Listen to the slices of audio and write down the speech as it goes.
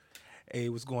Hey,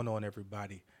 what's going on,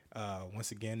 everybody?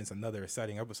 Once again, it's another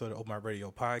exciting episode of Open Mic Radio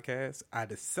Podcast. I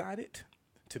decided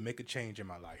to make a change in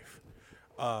my life.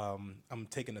 I'm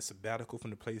taking a sabbatical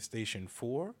from the PlayStation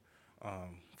 4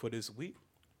 for this week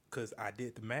because I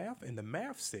did the math, and the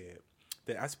math said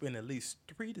that I spend at least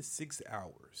 3 to 6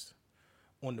 hours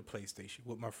on the PlayStation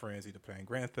with my friends, either playing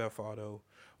Grand Theft Auto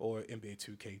or NBA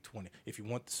 2K20. If you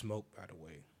want the smoke, by the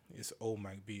way, it's O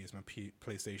Mike B is my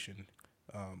PlayStation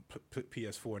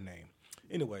PS4 name.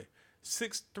 Anyway,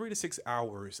 3 to 6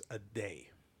 hours a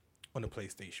day on the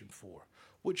PlayStation 4,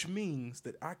 which means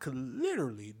that I could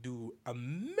literally do a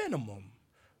minimum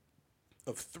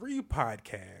of 3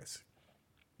 podcasts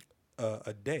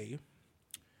a day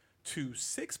to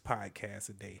 6 podcasts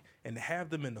a day and have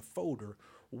them in the folder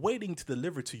waiting to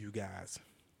deliver to you guys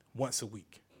once a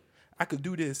week. I could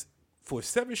do this for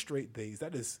 7 straight days.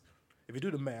 That is, if you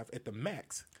do the math, at the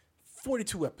max,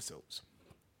 42 episodes.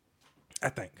 I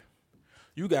think.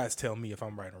 You guys tell me if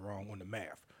I'm right or wrong on the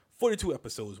math. 42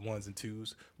 episodes, 1s and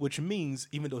 2s, which means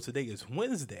even though today is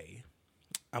Wednesday,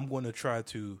 I'm going to try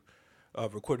to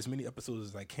record as many episodes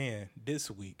as I can this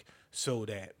week so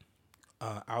that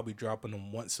I'll be dropping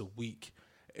them once a week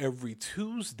every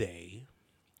Tuesday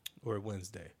or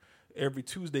Wednesday. Every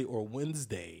Tuesday or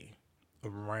Wednesday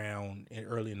around and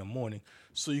early in the morning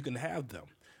so you can have them.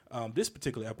 This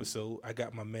particular episode, I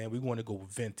got my man, we want to go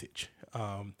vintage.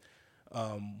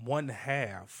 One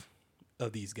half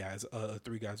of these guys,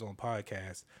 3 guys on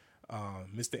podcast,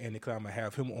 Mr. Andy Clown, I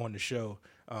have him on the show.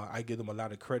 I give them a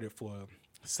lot of credit for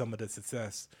some of the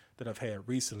success that I've had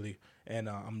recently, and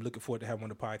I'm looking forward to having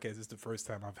one of the podcasts. It's the first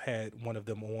time I've had one of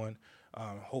them on.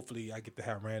 Hopefully I get to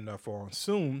have Randolph on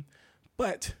soon,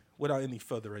 but without any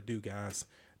further ado, guys,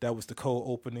 that was the cold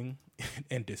opening,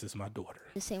 and this is my daughter.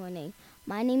 Say my name.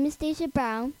 My name is Deja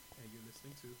Brown.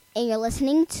 And you're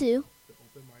listening to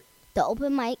The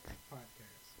Open Mic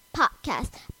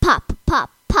Podcast. Podcast.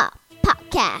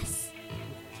 Podcast.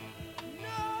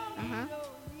 Uh-huh.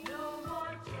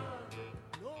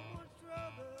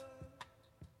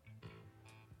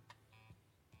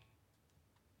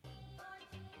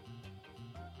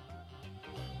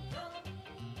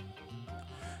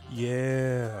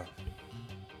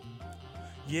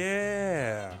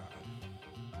 Yeah.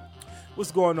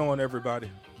 What's going on, everybody?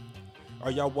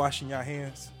 Are y'all washing your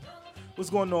hands? What's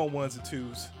going on, 1s and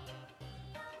 2s?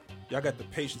 Y'all got the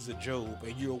patience of Job,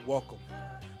 and you're welcome.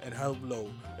 And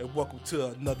hello, and welcome to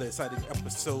another exciting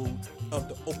episode of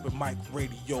the Open Mic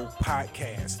Radio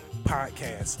Podcast.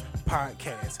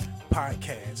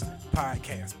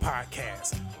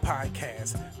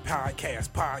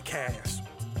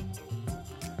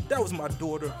 That was my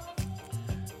daughter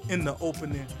in the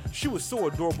opening. She was so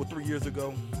adorable 3 years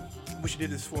ago when she did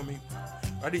this for me.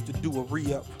 I need to do a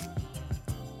re-up.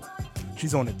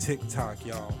 She's on the TikTok,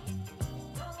 y'all.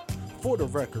 For the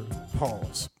record,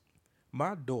 pause.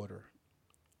 My daughter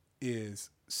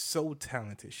is so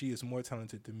talented. She is more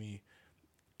talented than me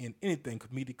in anything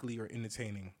comedically or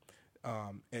entertaining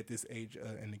at this age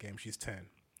in the game. She's 10.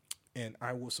 And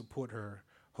I will support her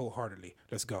wholeheartedly.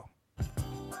 Let's go.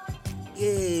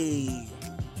 Yay.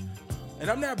 And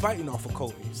I'm not biting off of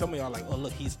Kobe. Some of y'all are like, oh,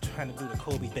 look, he's trying to do the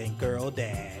Kobe thing. Girl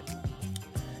dad.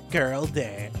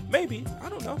 Maybe. I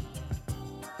don't know.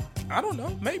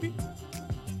 Maybe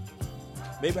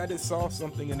I just saw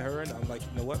something in her and I'm like, you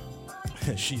know what?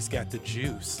 She's got the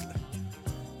juice.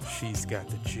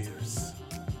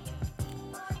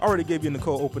 I already gave you in the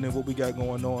cold opening what we got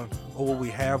going on, or what we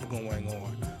have going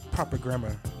on. Proper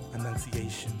grammar,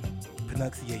 pronunciation.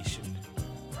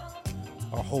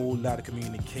 A whole lot of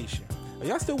communication. Are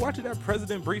y'all still watching that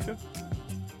president briefing?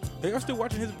 Are y'all still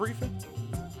watching his briefing?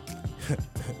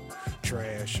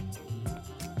 Trash.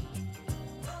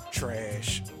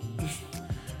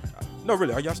 No,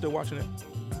 really, are y'all still watching it?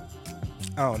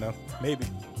 I don't know. Maybe.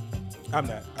 I'm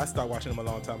not. I stopped watching them a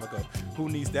long time ago. Who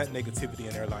needs that negativity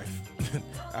in their life?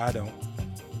 I don't.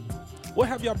 What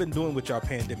have y'all been doing with y'all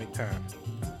pandemic time?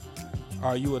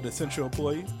 Are you an essential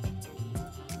employee?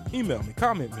 Email me.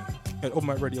 Comment me at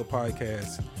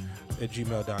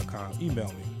openmicradiopodcast@gmail.com. Email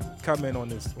me. Comment on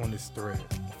this thread.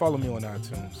 Follow me on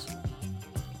iTunes.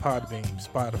 Podbean,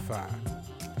 Spotify.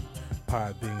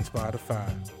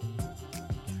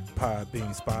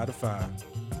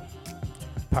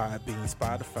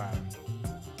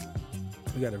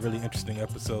 We got a really interesting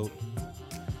episode.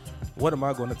 What am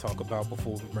I going to talk about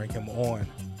before we bring him on?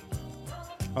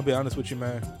 I'll be honest with you,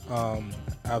 man.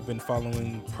 I've been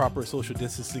following proper social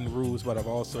distancing rules, but I've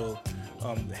also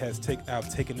I've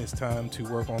taken this time to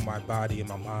work on my body and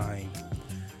my mind.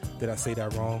 Did I say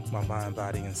that wrong? My mind,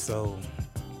 body, and soul.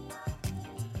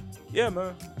 Yeah,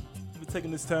 man.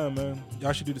 taking this time, man.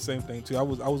 Y'all should do the same thing too. I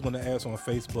was going to ask on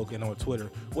Facebook and on Twitter,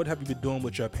 what have you been doing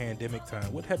with your pandemic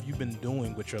time? What have you been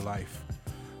doing with your life?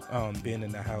 Being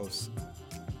in the house.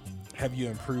 Have you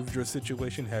improved your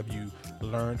situation? Have you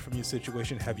learned from your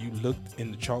situation? Have you looked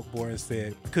in the chalkboard and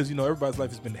said, because, you know, everybody's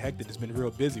life has been hectic. It's been real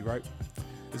busy, right?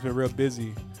 It's been real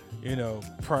busy, you know,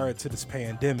 prior to this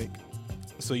pandemic.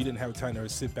 So you didn't have time to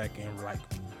sit back and like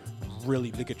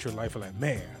really look at your life and like,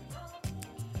 man,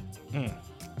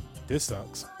 this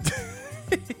sucks.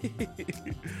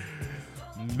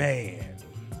 Man,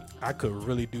 I could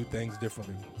really do things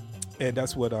differently. And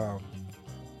that's what I've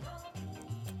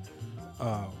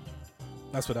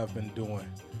been doing.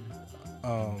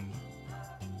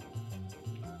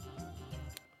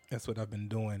 That's what I've been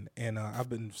doing, and I've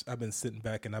been sitting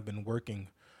back and I've been working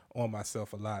on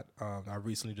myself a lot. I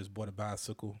recently just bought a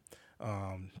bicycle,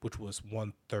 which was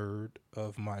 1/3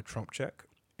 of my Trump check,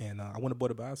 and I went and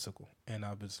bought a bicycle, and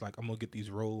I was like, I'm gonna get these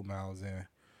road miles in.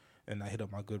 And I hit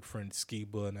up my good friend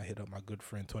Skiba, and I hit up my good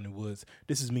friend Tony Woods.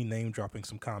 This is me name dropping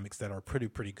some comics that are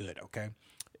pretty good, okay?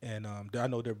 And I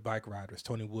know they're bike riders.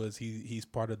 Tony Woods, he's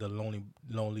part of the lonely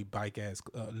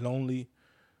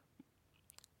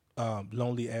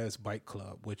ass bike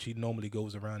club, which he normally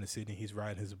goes around the city. He's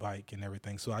riding his bike and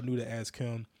everything. So I knew to ask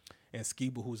him and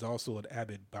Skiba, who's also an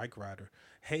avid bike rider.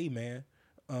 Hey man,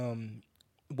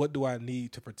 what do I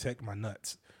need to protect my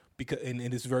nuts? Because and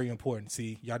it's very important.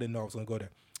 See, y'all didn't know I was gonna go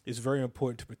there. It's very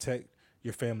important to protect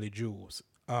your family jewels.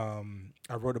 I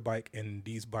rode a bike, and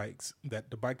the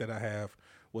bike that I have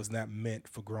was not meant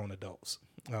for grown adults.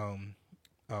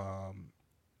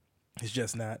 It's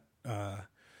just not.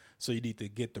 So you need to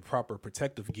get the proper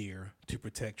protective gear to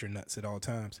protect your nuts at all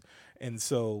times. And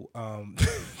so,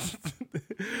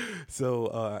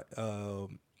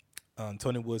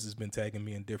 Tony Woods has been tagging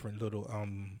me in different little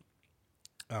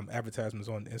advertisements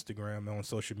on Instagram and on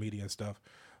social media and stuff.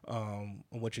 On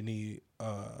what you need.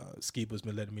 Skiba's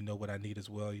been letting me know what I need as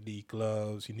well. You need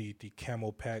gloves. You need the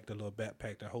Camo Pack, the little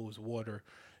backpack that holds water.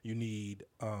 You need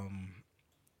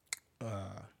the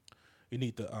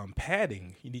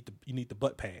padding. You need the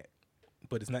butt pad,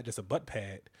 but it's not just a butt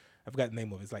pad. I forgot the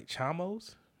name of it. It's like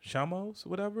Chamos,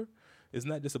 whatever. It's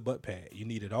not just a butt pad. You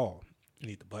need it all. You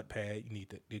need the butt pad. You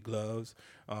need the gloves.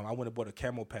 I went and bought a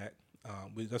Camo Pack.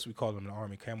 That's what we call them in the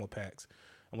Army, Camo Packs.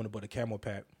 I went and bought a Camo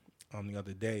Pack the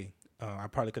other day. I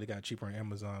probably could have got it cheaper on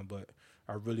Amazon, but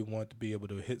I really want to be able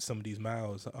to hit some of these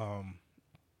miles.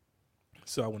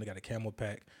 So I went and got a Camo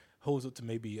Pack. Holds up to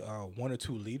maybe 1 or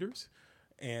 2 liters,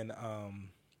 and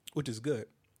which is good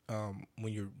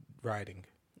when you're riding.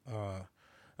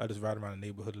 I just ride around the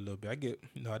neighborhood a little bit.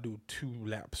 I do 2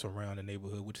 laps around the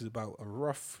neighborhood, which is about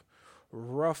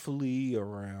roughly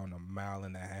around 1.5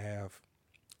 miles.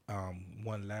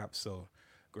 1 lap. So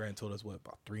Grant told us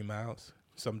about 3 miles.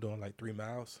 So I'm doing like 3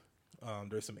 miles.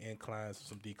 There's some inclines,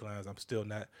 some declines. I'm still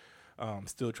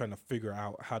trying to figure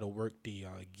out how to work the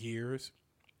gears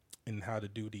and how to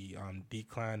do the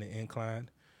decline and incline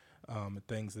and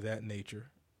things of that nature.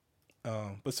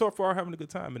 But so far, having a good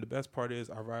time. And the best part is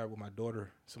I ride with my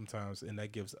daughter sometimes, and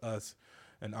that gives us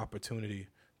an opportunity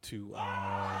to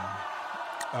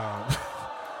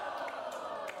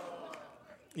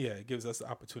it gives us the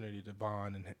opportunity to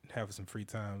bond and have some free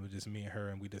time with just me and her,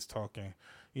 and we just talking,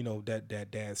 that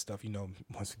dad stuff,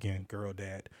 once again, girl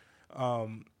dad,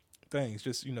 things,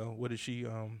 just, what's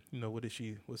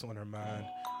on her mind,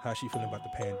 how she feeling about the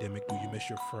pandemic, do you miss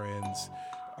your friends,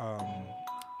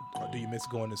 do you miss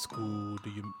going to school,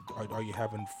 are you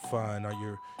having fun, are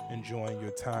you enjoying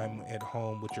your time at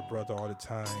home with your brother all the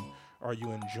time, are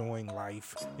you enjoying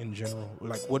life in general,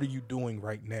 like what are you doing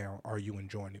right now, are you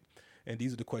enjoying it? And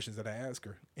these are the questions that I ask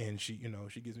her, and she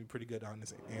gives me pretty good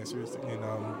honest answers,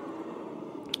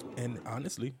 and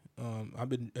honestly, I've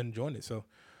been enjoying it. So,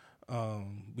 I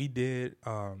did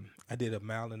 1.5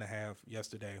 miles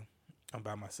yesterday. I'm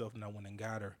by myself, and I went and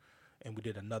got her, and we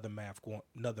did another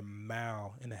 1.5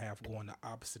 miles going the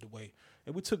opposite way,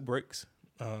 and we took breaks.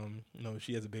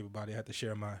 She has a baby body. I had to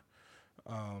share my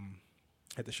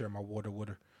water with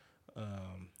her.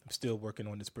 I'm still working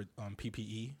on this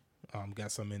PPE.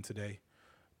 Got some in today,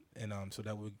 and so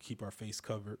that would keep our face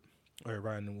covered. We're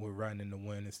riding in the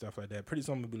wind and stuff like that. Pretty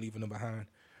soon I'm gonna be leaving them behind,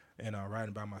 and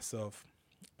riding by myself.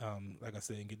 Like I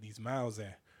said, and get these miles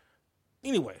in.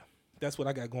 Anyway, that's what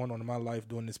I got going on in my life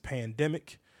during this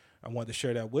pandemic. I wanted to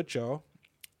share that with y'all.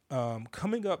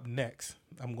 Coming up next,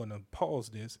 I'm gonna pause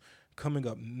this. Coming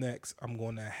up next, I'm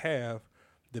gonna have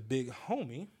the big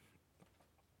homie,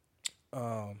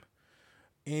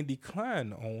 Andy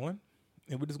Klein on.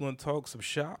 And we're just going to talk some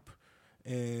shop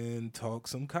and talk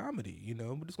some comedy,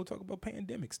 We're just going to talk about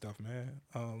pandemic stuff, man.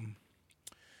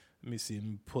 Let me see. Let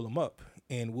me pull them up,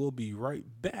 and we'll be right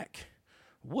back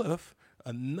with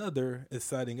another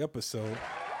exciting episode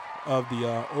of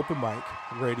the Open Mic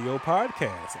Radio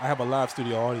Podcast. I have a live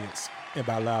studio audience, and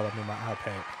by live I mean my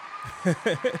iPad.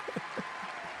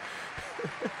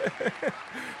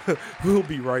 We'll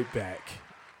be right back.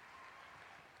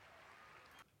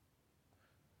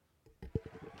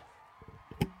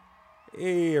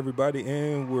 Hey everybody,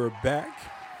 and we're back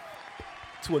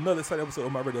to another exciting episode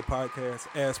of my radio podcast.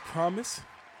 As promised,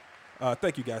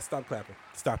 thank you guys. Stop clapping.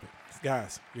 Stop it,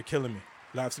 guys. You're killing me.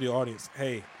 Live studio audience.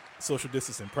 Hey, social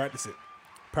distancing. Practice it.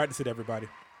 Practice it, everybody.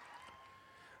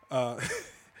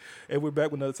 And we're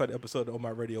back with another exciting episode of my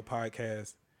radio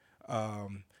podcast.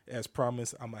 As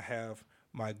promised, I'm gonna have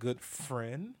my good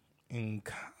friend in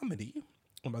comedy,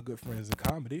 one of my good friends in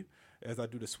comedy, as I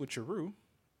do the switcheroo.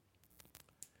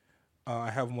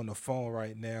 I have him on the phone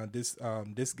right now. This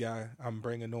guy I'm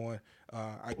bringing on,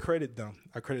 I credit them.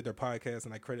 I credit their podcast,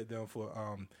 and I credit them for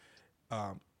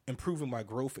improving my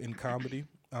growth in comedy.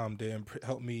 They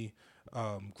helped me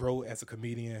grow as a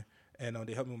comedian, and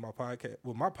they helped me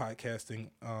with my podcasting.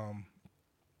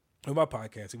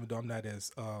 Even though I'm not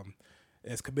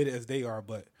as committed as they are,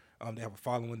 but they have a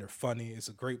following. They're funny. It's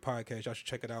a great podcast. Y'all should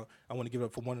check it out. I want to give it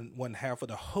up for one half of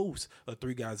the host of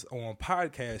Three Guys on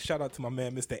Podcast. Shout out to my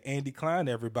man, Mr. Andy Klein,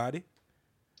 everybody.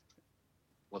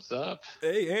 What's up?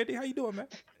 Hey, Andy, how you doing, man?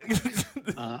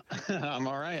 I'm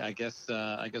all right. I guess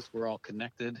we're all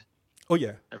connected. Oh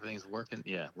yeah, everything's working.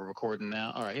 Yeah, we're recording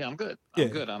now. All right. Yeah, I'm good. Yeah.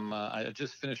 I'm good. I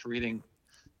just finished reading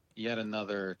yet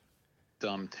another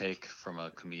dumb take from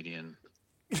a comedian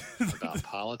about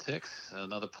politics,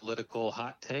 another political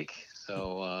hot take.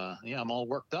 So yeah, I'm all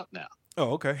worked up now.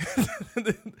 Oh, okay.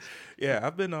 Yeah,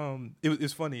 I've been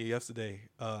it's funny, yesterday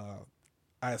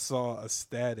I saw a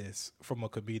status from a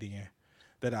comedian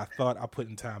that I thought I put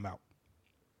in timeout.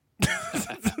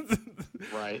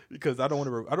 Right. Because I don't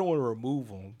want to remove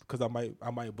them, because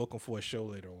I might book them for a show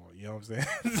later on. You know what I'm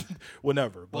saying?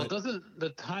 Whenever. Well, doesn't the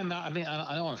timeout? I mean,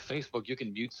 I know on Facebook you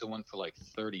can mute someone for like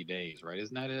 30 days, right?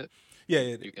 Isn't that it? Yeah,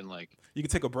 you can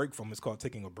take a break from. It's called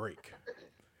taking a break.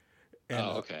 And,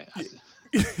 okay.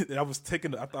 And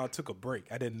I thought I took a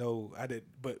break. I didn't know.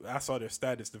 But I saw their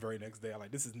status the very next day. I'm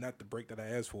like, this is not the break that I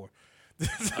asked for.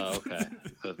 Okay.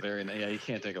 So you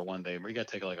can't take a 1 day, but you got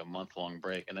to take like a month-long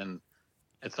break, and then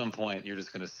at some point you're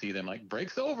just going to see them like,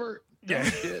 break's over. Yeah.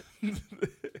 Shit.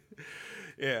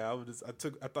 Yeah,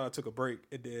 I thought I took a break,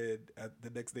 and then the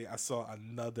next day I saw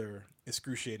another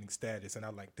excruciating status, and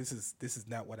I'm like, this is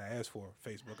not what I asked for,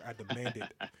 Facebook. I demanded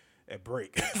a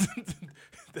break.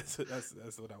 That's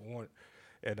what I want.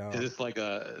 And is this like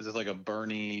a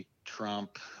Bernie,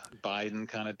 Trump, Biden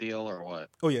kind of deal, or what?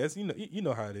 Oh yeah, it's, you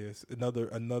know how it is. Another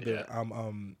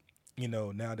Yeah.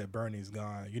 Now that Bernie's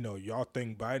gone, y'all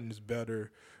think Biden's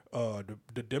better.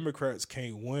 The Democrats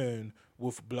can't win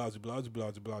with blah blah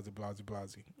blah blah blah blah,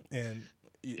 and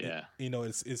yeah,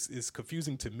 it's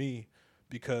confusing to me,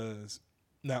 because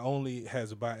not only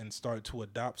has Biden started to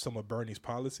adopt some of Bernie's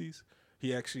policies,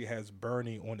 he actually has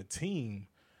Bernie on the team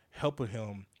helping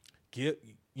him get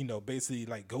basically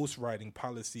like ghostwriting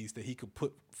policies that he could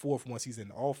put forth once he's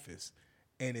in office,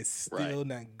 and it's still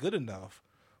not good enough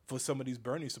for some of these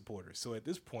Bernie supporters. So at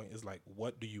this point, it's like,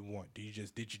 what do you want? Did you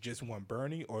just want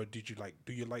Bernie, or do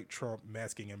you like Trump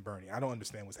masking and Bernie? I don't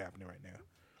understand what's happening right now.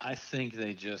 I think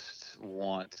they just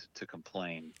want to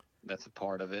complain. That's a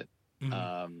part of it.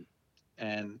 Mm-hmm.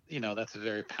 And that's a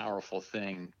very powerful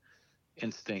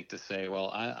instinct to say, well,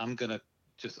 I'm going to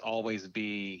just always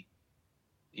be,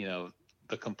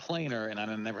 the complainer, and I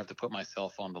never have to put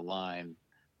myself on the line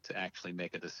to actually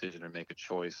make a decision or make a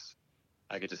choice.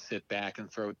 I could just sit back and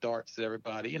throw darts at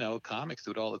everybody. Comics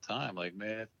do it all the time. Like,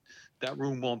 man, that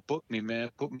room won't book me, man.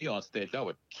 Put me on stage. I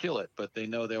would kill it. But they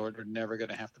know they're never going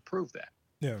to have to prove that.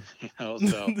 Yeah.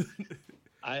 So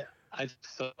I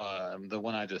saw, the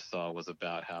one I just saw was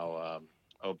about how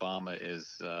Obama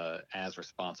is as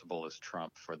responsible as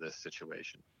Trump for this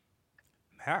situation.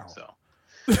 How? So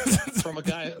from a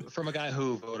guy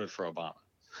who voted for Obama.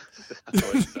 So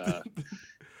it's,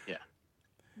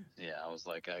 yeah, I was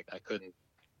like, I couldn't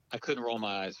roll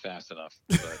my eyes fast enough,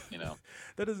 but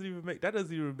that doesn't even make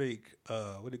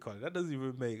what do you call it? That doesn't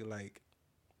even make like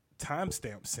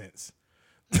timestamp sense.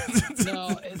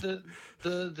 No,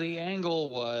 the angle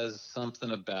was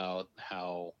something about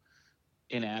how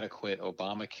inadequate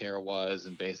Obamacare was,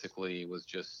 and basically was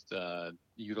just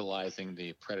utilizing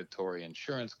the predatory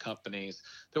insurance companies.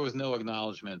 There was no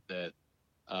acknowledgement that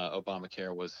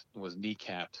Obamacare was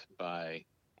kneecapped by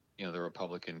the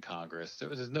Republican Congress.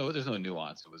 There's no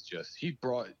nuance. It was just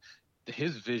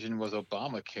his vision was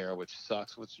Obamacare, which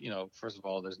sucks. Which, first of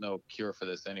all, there's no cure for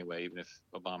this anyway, even if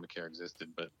Obamacare existed.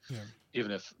 But Yeah.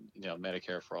 even if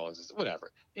Medicare for all exists,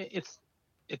 whatever, it's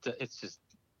just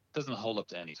doesn't hold up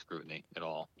to any scrutiny at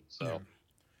all. So Yeah.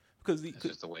 Because it's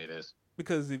just the way it is.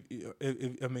 Because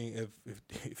if I mean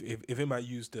if anybody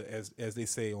used the as they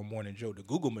say on Morning Joe, the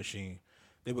Google machine,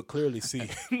 they would clearly see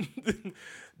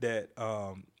that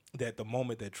that the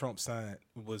moment that Trump signed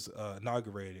was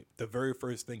inaugurated, the very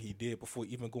first thing he did before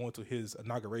even going to his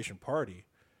inauguration party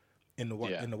in the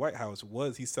White House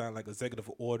was he signed like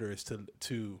executive orders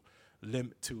to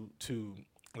limit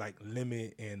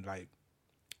and like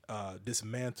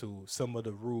dismantle some of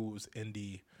the rules in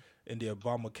the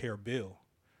Obamacare bill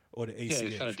or the ACH. Yeah,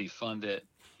 he's trying to defund it.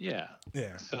 Yeah.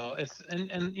 Yeah. So it's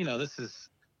and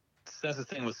that's the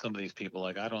thing with some of these people.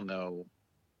 Like, I don't know.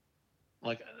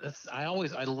 Like, I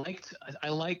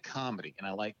like comedy and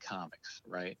I like comics,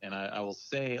 right? And I will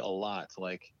say a lot,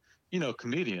 like,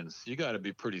 comedians, you got to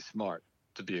be pretty smart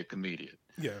to be a comedian.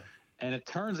 Yeah. And it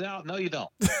turns out, no, you don't.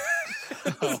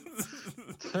 So,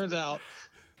 it turns out,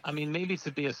 I mean, maybe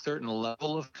to be a certain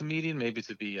level of comedian, maybe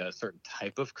to be a certain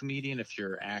type of comedian, if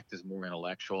your act is more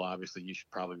intellectual, obviously you should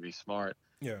probably be smart.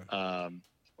 Yeah.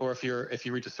 Or if you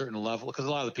reach a certain level, because a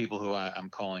lot of the people who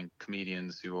I'm calling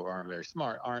comedians who aren't very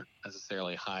smart aren't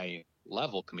necessarily high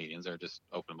level comedians. They're just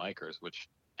open micers, which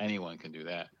anyone can do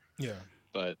that. Yeah.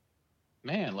 But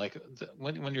man, like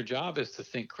when your job is to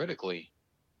think critically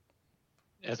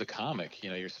as a comic,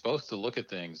 you're supposed to look at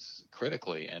things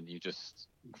critically, and you just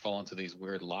fall into these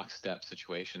weird lockstep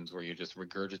situations where you're just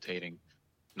regurgitating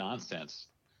nonsense,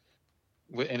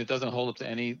 and it doesn't hold up to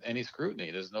any scrutiny.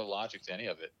 There's no logic to any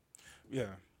of it.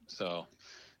 Yeah. So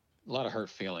a lot of hurt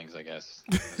feelings, I guess,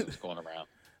 is what's going around.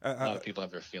 A lot of people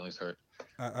have their feelings hurt.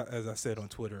 As I said on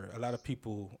Twitter, a lot of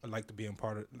people like to be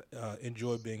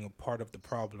enjoy being a part of the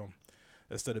problem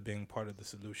instead of being part of the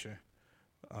solution.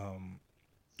 And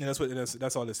that's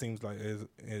all it seems like is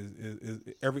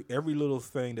every little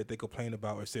thing that they complain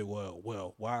about or say, well,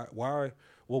 why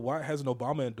hasn't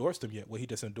Obama endorsed him yet? Well, he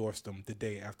just endorsed him the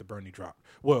day after Bernie dropped.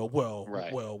 Well,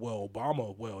 right.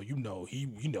 Obama,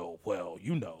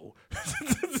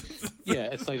 Yeah,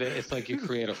 it's like you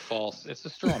create it's a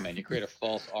straw man. You create a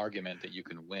false argument that you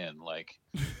can win. Like,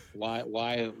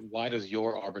 why does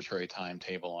your arbitrary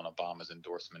timetable on Obama's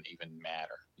endorsement even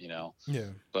matter? Yeah.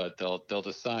 But they'll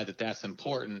decide that that's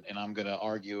important, and I'm going to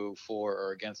argue for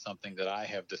or against something that I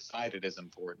have decided is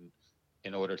important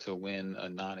in order to win a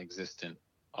non-existent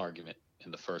argument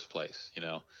in the first place.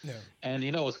 Yeah. And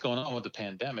what's going on with the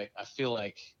pandemic? I feel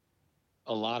like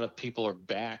a lot of people are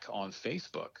back on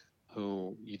Facebook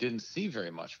who you didn't see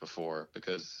very much before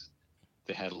because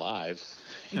they had lives.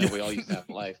 We all used to have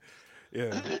life.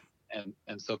 Yeah.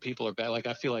 And so people are back. Like,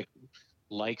 I feel like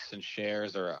likes and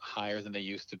shares are higher than they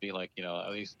used to be. Like,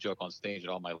 I used to joke on stage that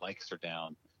all my likes are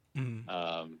down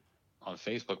on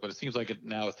Facebook, but it seems like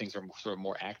now things are sort of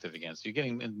more active again. So you're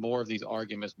getting in more of these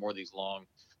arguments, more of these long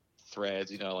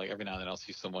threads. Like every now and then I'll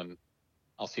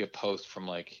see a post from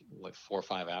like 4 or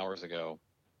 5 hours ago,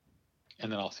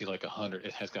 and then I'll see like 100.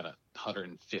 It has got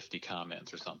 150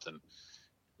 comments or something,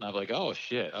 and I'm like, oh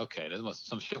shit, okay,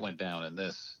 some shit went down in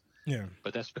this. Yeah.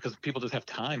 But that's because people just have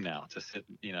time now to sit,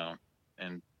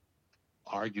 and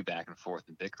argue back and forth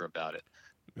and bicker about it.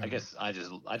 I guess I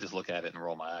just look at it and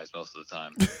roll my eyes most of the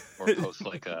time, or post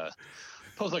like a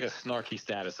snarky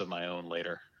status of my own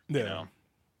later. Yeah.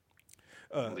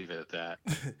 Leave it at that.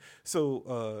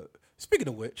 So speaking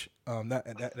of which,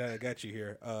 that I got you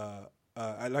here.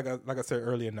 Like I said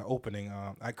earlier in the opening,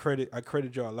 I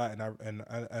credit you a lot,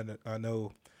 and I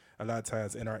know a lot of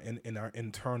times in our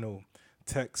internal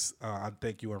texts, I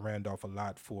thank you and Randolph a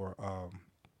lot for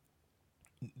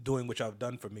doing what y'all have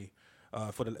done for me,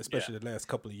 especially the last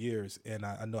couple of years. And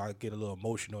I know I get a little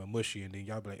emotional and mushy, and then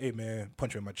y'all be like, "Hey man,"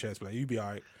 punch me in my chest, be like, "You be all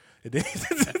right." And then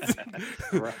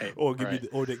right. Or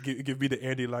give me the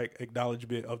Andy like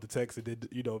acknowledgement of the text, and then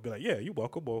be like, "Yeah, you're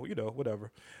welcome," or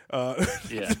whatever.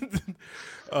 Yeah.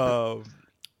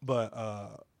 But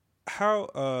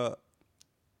how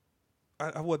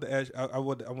I want to ask I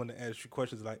want to ask you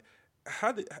questions like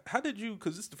how did you,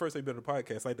 because this is the first time you've been on the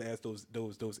podcast, I like to ask those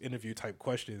interview type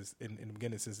questions in the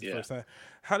beginning since it's the first time.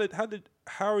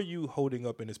 How are you holding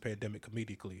up in this pandemic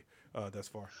comedically thus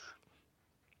far?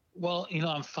 Well,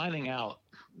 I'm finding out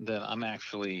that I'm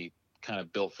actually kind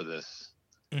of built for this.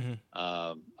 Mm-hmm.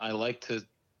 I like to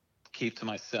keep to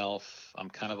myself.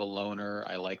 I'm kind of a loner.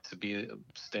 I like to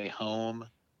stay home.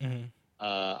 Mm-hmm.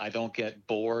 I don't get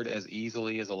bored as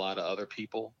easily as a lot of other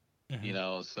people,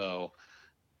 so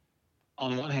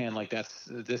on one hand, like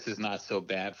this is not so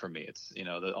bad for me. It's,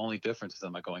 the only difference is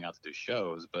I'm not going out to do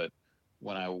shows, but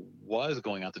when I was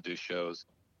going out to do shows,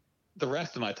 the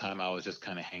rest of my time I was just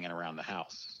kind of hanging around the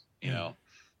house. You know,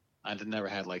 I never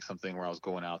had like something where I was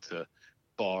going out to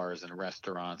bars and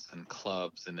restaurants and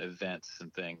clubs and events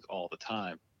and things all the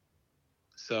time.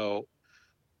 So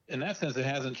in that sense, it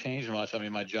hasn't changed much. I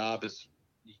mean, my job is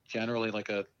generally like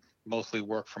a mostly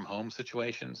work from home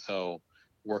situation. So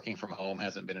working from home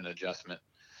hasn't been an adjustment.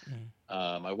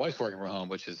 My wife's working from home,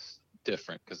 which is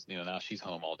different because, you know, now she's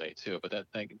home all day too, but that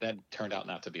turned out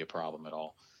not to be a problem at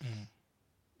all.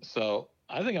 So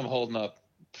I think I'm holding up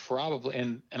probably.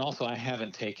 And also I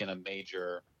haven't taken a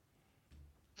major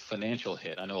financial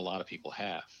hit. I know a lot of people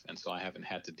have. And so I haven't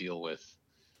had to deal with,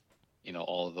 you know,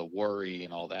 all of the worry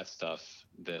and all that stuff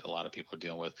that a lot of people are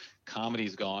dealing with.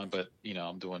 Comedy's gone, but, you know,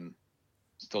 I'm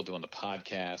still doing the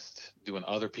podcast, doing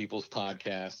other people's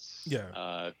podcasts,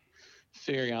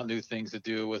 figuring out new things to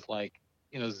do with, like,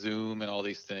 you know, Zoom and all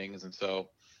these things. And so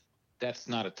that's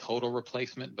not a total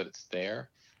replacement, but it's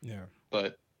there. Yeah.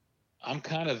 But I'm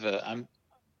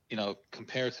you know,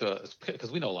 compared to,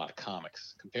 because we know a lot of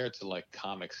comics, compared to like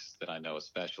comics that I know,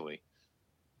 especially,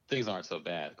 things aren't so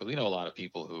bad because we know a lot of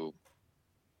people who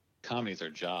comedy's their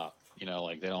job, you know,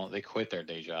 like they quit their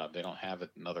day job. They don't have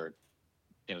another,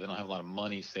 you know, they don't have a lot of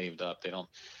money saved up.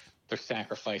 They're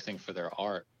sacrificing for their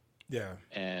art. Yeah.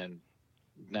 And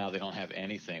now they don't have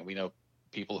anything. We know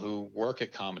people who work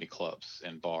at comedy clubs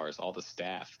and bars, all the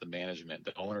staff, the management,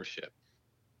 the ownership,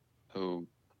 who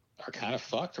are kind of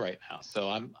fucked right now. So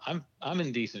I'm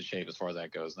in decent shape as far as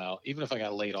that goes. Now, even if I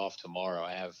got laid off tomorrow,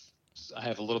 I have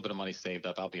a little bit of money saved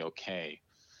up. I'll be okay.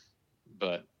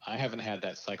 But I haven't had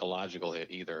that psychological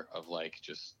hit either of like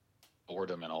just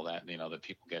boredom and all that, you know, that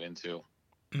people get into,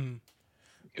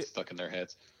 get stuck in their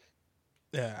heads.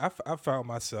 Yeah, I found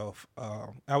myself.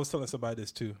 I was telling somebody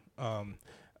this too.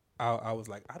 I was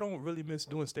like, I don't really miss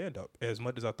doing stand up as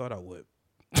much as I thought I would.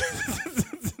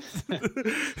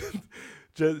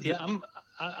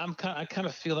 I kind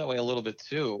of feel that way a little bit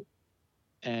too,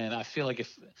 and I feel like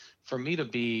if for me to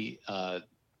be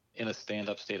in a stand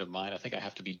up state of mind, I think I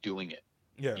have to be doing it.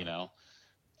 Yeah, you know.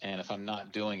 And if I'm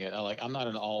not doing it, I'm not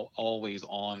an always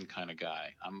on kind of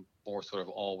guy. I'm more sort of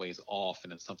always off,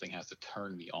 and then something has to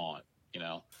turn me on. You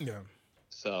know. Yeah.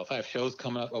 So if I have shows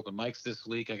coming up, open mics this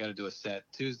week, I got to do a set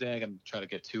Tuesday. I got to try to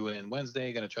get 2 in Wednesday.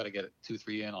 I got to try to get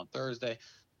 2-3 in on Thursday.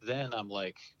 Then I'm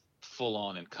like full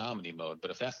on in comedy mode.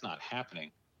 But if that's not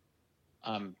happening,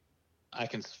 I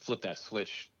can flip that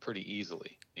switch pretty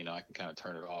easily. You know, I can kind of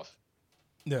turn it off.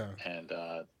 Yeah. And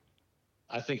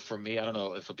I think for me, I don't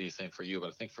know if it'll be the same for you, but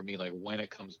I think for me, like when it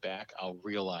comes back, I'll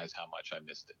realize how much I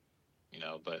missed it. You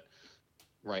know, but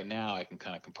right now I can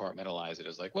kind of compartmentalize it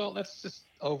as like, well, that's just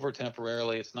over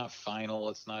temporarily. It's not final.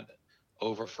 It's not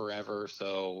over forever.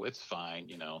 So it's fine,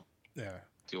 you know. Yeah.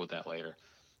 Deal with that later.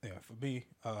 Yeah.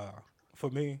 For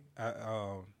me,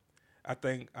 I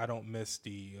think I don't miss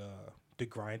the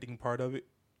grinding part of it.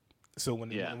 So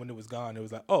when it was gone, it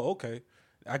was like, oh, okay,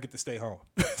 I get to stay home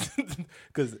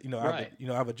because you know I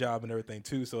have a job and everything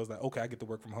too. So it's like, okay, I get to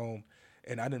work from home,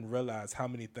 and I didn't realize how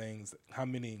many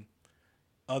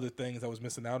other things I was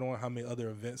missing out on, how many other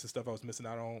events and stuff I was missing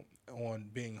out on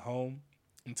being home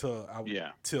until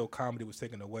comedy was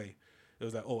taken away. It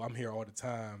was like, oh, I'm here all the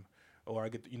time, or I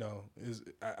get to, you know,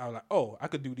 I'm like, oh, I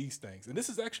could do these things, and this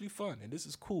is actually fun, and this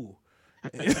is cool.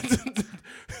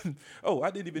 Oh,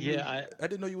 I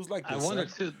didn't know you was like this. I wonder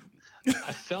too.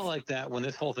 I felt like that when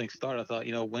this whole thing started. I thought,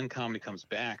 you know, when comedy comes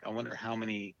back, I wonder how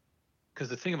many. Because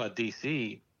the thing about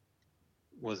DC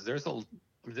was there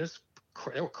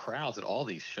were crowds at all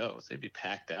these shows. They'd be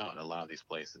packed out at a lot of these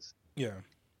places. Yeah.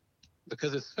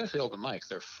 Because especially open mics,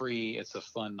 they're free. It's a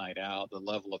fun night out. The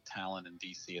level of talent in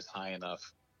DC is high enough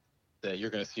that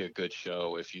you're going to see a good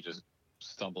show if you just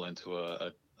stumble into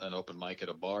an open mic at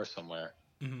a bar somewhere.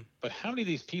 Mm-hmm. But how many of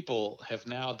these people have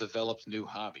now developed new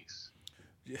hobbies?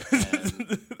 Yeah.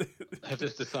 And have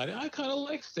just decided, I kind of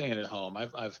like staying at home.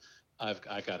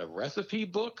 I got a recipe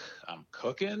book. I'm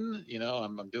cooking. You know,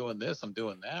 I'm doing this. I'm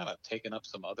doing that. I've taken up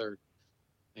some other,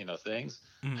 you know, things.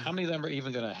 Mm-hmm. How many of them are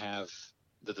even going to have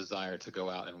the desire to go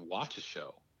out and watch a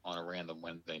show on a random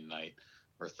Wednesday night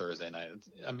or Thursday night?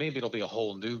 Maybe it'll be a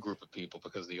whole new group of people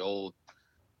because the old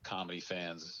comedy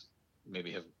fans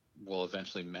maybe will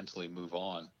eventually mentally move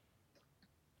on.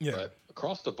 Yeah. But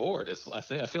across the board, I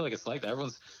feel like it's like that.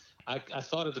 Everyone's. I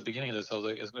thought at the beginning of this, I was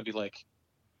like, it's going to be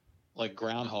like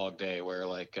Groundhog Day, where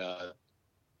like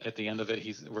at the end of it,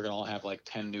 we're gonna all have like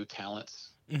 10 new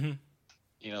talents. Mm-hmm.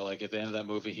 You know, like at the end of that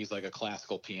movie, he's like a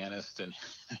classical pianist, and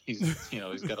he's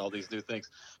got all these new things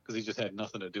because he just had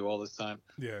nothing to do all this time.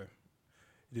 Yeah,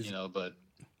 you know, but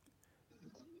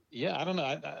Yeah, I don't know.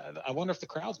 I wonder if the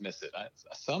crowds miss it.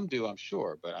 Some do, I'm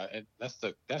sure, but that's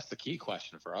the key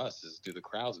question for us: is do the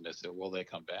crowds miss it? Will they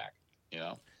come back? You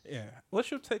know? Yeah.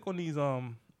 What's your take on these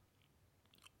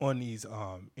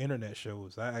internet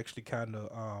shows? I actually kind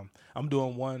of I'm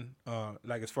doing one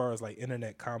like as far as like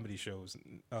internet comedy shows,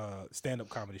 stand up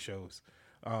comedy shows.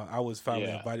 I was finally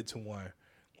Yeah. invited to one,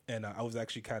 and I was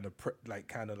actually kind of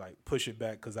push it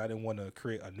back because I didn't want to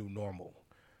create a new normal.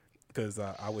 Because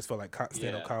I always felt like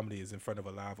stand up Yeah. comedy is in front of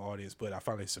a live audience, but I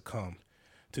finally succumbed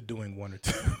to doing one or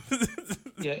two.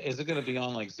 Yeah. Is it going to be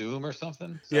on like Zoom or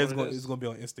something? Is Yeah, that what it it's is? going to be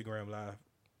on Instagram Live.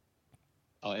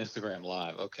 Oh, Instagram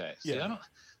Live. Okay. See, Yeah. I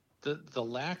don't the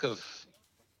lack of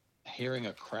hearing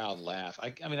a crowd laugh.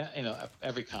 I mean, you know,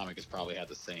 every comic has probably had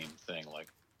the same thing. Like,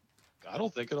 I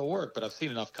don't think it'll work, but I've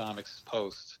seen enough comics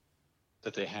post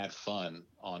that they had fun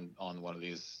on one of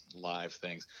these live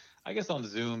things. I guess on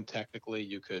Zoom, technically,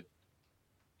 you could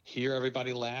hear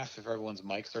everybody laugh if everyone's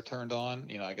mics are turned on.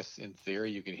 You know, I guess in theory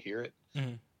you could hear it,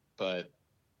 Mhm. but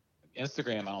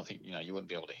Instagram, I don't think you wouldn't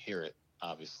be able to hear it,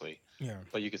 obviously, Yeah.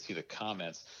 but you could see the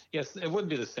comments. Yes, it wouldn't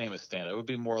be the same as stand up. It would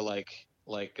be more like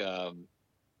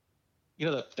you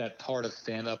know that part of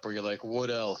stand up where you're like, what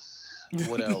else?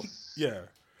 What else? Yeah.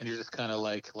 And you're just kind of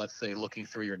like, let's say, looking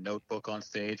through your notebook on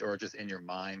stage, or just in your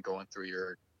mind, going through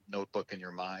your notebook in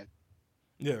your mind.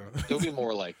 Yeah. It'll be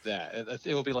more like that.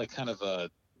 It will be like kind of a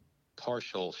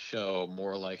partial show,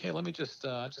 more like, hey, let me just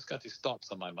I just got these thoughts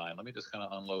on my mind. Let me just kind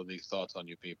of unload these thoughts on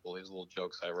you people. These little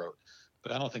jokes I wrote.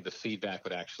 But I don't think the feedback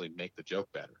would actually make the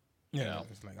joke better. Yeah. You know?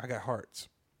 It's like I got hearts.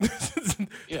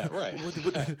 Yeah, right.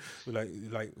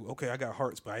 like okay, I got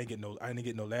hearts, but I didn't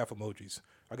get no laugh emojis.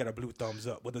 I got a blue thumbs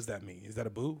up. What does that mean? Is that a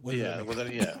boo? What does that Yeah, mean? well,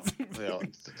 then, yeah. You know,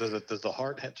 does the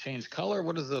heart change color?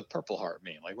 What does the purple heart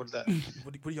mean? Like, what does that?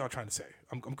 What are y'all trying to say?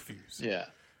 I'm confused. Yeah.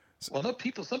 Well, no,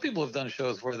 some people have done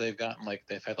shows where they've gotten like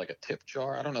they've had like a tip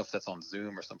jar. I don't know if that's on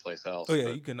Zoom or someplace else. Oh yeah,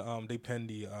 but you can they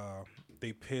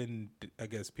pin I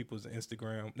guess people's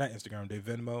Instagram, not Instagram, they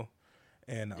Venmo,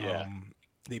 and Yeah.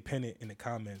 they pin it in the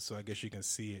comments, so I guess you can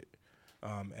see it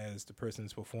as the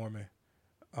person's performing.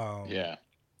 yeah,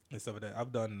 And stuff like that.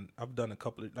 I've done a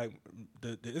couple of like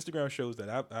the Instagram shows that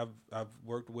I've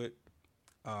worked with.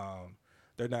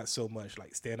 They're not so much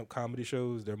like stand up comedy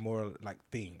shows. They're more like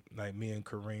theme. Like me and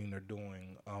Kareem are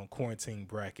doing quarantine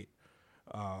bracket.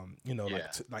 You know,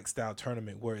 Yeah. like style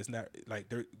tournament where it's not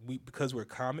like because we're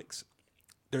comics.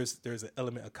 There's an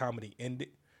element of comedy in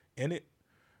it,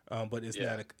 but it's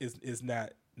Yeah. it's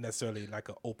not necessarily like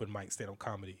an open mic stand up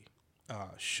comedy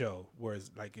show. Whereas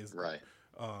like it's right.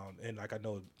 and like I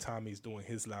know Tommy's doing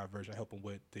his live version, helping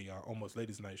with the Almost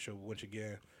Ladies Night show. Once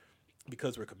again,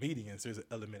 because we're comedians, there's an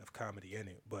element of comedy in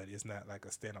it, but it's not like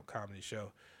a stand-up comedy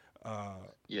show.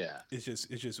 Yeah. It's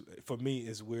just for me,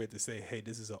 it's weird to say, "Hey,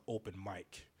 this is an open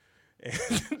mic."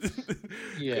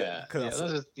 Yeah. Cause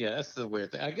That's the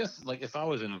weird thing. I guess like if I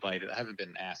was invited, I haven't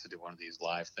been asked to do one of these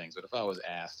live things, but if I was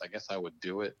asked, I guess I would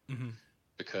do it Mhm.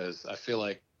 because I feel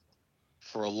like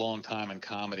for a long time in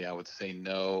comedy, I would say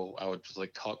no. I would just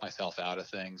like talk myself out of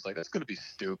things. Like that's going to be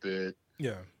stupid.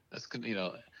 Yeah, That's good, you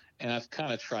know. And I've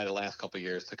kind of tried the last couple of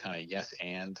years to kind of yes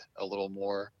and a little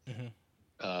more,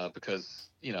 because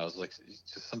you know it's like it's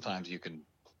just sometimes you can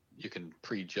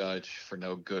prejudge for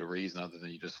no good reason other than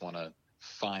you just want to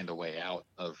find a way out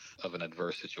of an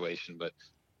adverse situation. But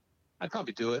I'd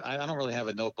probably do it. I don't really have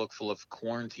a notebook full of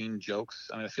quarantine jokes.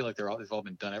 I mean, I feel like they've all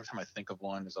been done. Every time I think of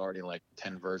one, there's already like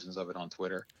 10 versions of it on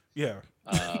Twitter. yeah.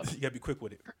 Um, You gotta be quick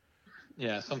with it.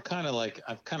 yeah, so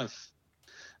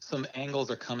some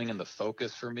angles are coming into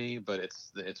focus for me, but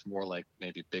it's more like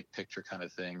maybe big picture kind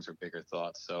of things or bigger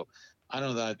thoughts. So I don't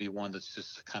know that I'd be one that's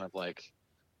just kind of like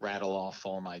rattle off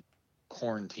all my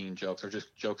quarantine jokes or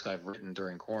just jokes I've written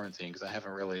during quarantine because I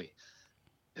haven't really.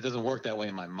 It doesn't work that way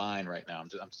in my mind right now.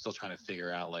 I'm still trying to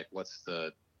figure out like what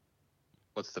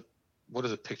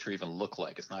does a picture even look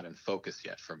like? It's not in focus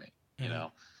yet for me, you Mhm.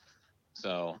 know.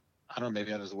 So I don't know.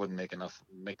 Maybe I just wouldn't make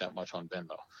that much on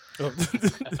Venmo. Oh.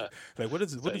 Like what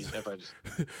is So everybody just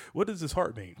what does this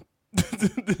heart mean?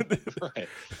 right.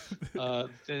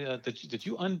 Did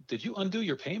you undo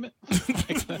your payment?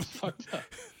 Like, that's fucked up.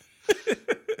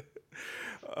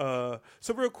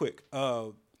 So real quick,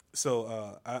 I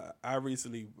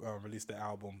recently released the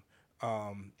album,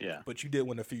 Yeah. but you did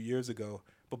one a few years ago.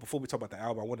 But before we talk about the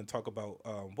album, I want to talk about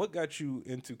what got you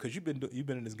into, because you've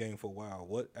been in this game for a while.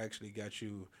 What actually got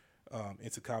you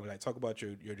into comedy? Like talk about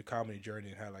your comedy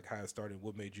journey and how it started.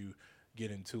 What made you get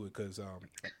into it? Because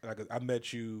like I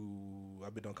met you,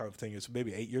 I've been on comedy for 10 years, so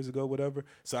maybe 8 years ago, whatever.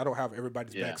 So I don't have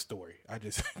everybody's Yeah. backstory. I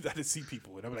just see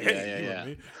people and I'm like, Yeah, hey, yeah,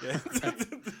 you know what I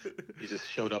mean? Yeah. You just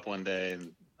showed up one day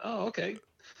and oh, okay.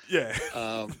 Yeah.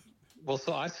 Well,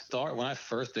 so when I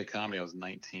first did comedy, I was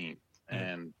 19,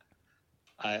 and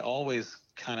I always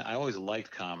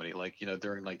liked comedy, like,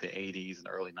 during like the 80s and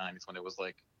early 90s when it was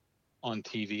like on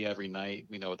TV every night,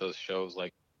 with those shows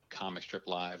like Comic Strip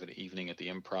Live and Evening at the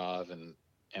Improv and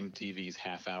MTV's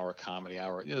Half Hour Comedy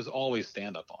Hour. There's always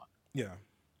stand up on. Yeah.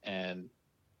 And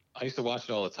I used to watch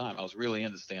it all the time. I was really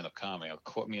into stand up comedy. I would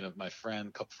quote, my friend,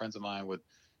 a couple friends of mine would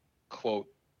quote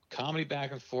comedy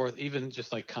back and forth, even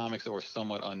just like comics that were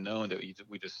somewhat unknown that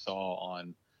we just saw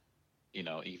on,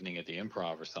 Evening at the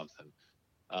Improv or something.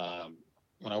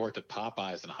 When I worked at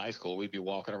Popeyes in high school, we'd be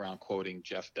walking around quoting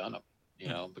Jeff Dunham,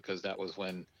 because that was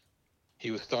when he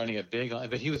was starting to get big on,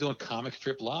 but he was doing Comic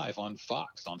Strip Live on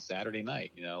Fox on Saturday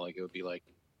night, like it would be like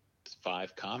 10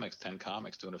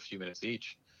 comics doing a few minutes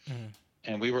each.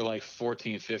 And we were like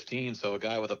 14, 15. So a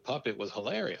guy with a puppet was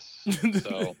hilarious.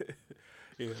 So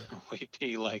we'd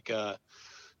be like,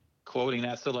 quoting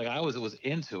that. So like I was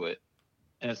into it.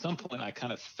 And at some point I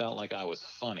kind of felt like I was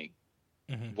funny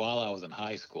while I was in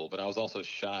high school, but I was also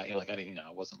shy. Like I didn't,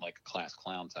 I wasn't like a class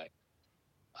clown type.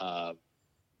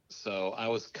 So I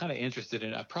was kind of interested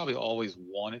in it. I probably always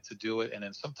wanted to do it. And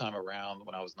then sometime around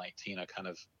when I was 19, I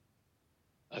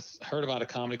heard about a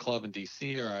comedy club in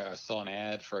DC, or I saw an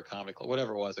ad for a comedy club,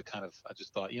 whatever it was. I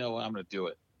just thought, you know what, I'm going to do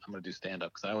it. I'm going to do stand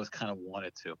up because I always kind of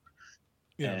wanted to.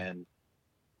 Yeah. And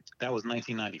that was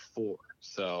 1994.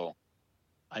 So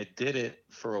I did it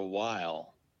for a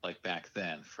while, like back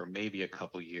then, for maybe a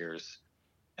couple years,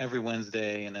 every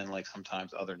Wednesday. And then like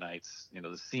sometimes other nights,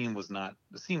 the scene was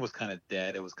kind of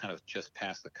dead. It was kind of just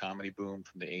past the comedy boom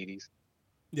from the 80s.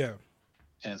 Yeah.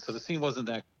 And so the scene wasn't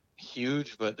that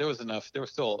huge, but there was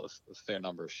still a fair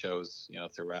number of shows,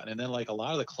 throughout. And then like a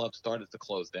lot of the clubs started to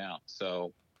close down.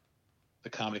 So the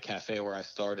Comedy Cafe where I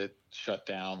started shut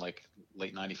down like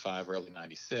late 95, early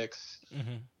 96.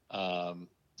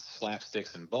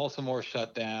 Slapsticks in Baltimore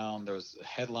shut down. There was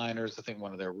Headliners. I think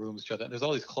one of their rooms shut down. There's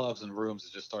all these clubs and rooms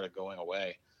that just started going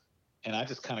away. And I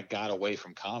just kind of got away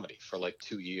from comedy for like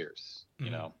 2 years,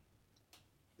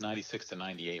 96 to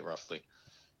 98 roughly.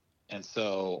 And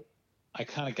so I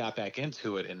kind of got back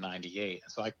into it in 98.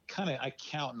 So I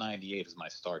count 98 as my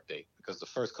start date because the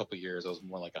first couple of years I was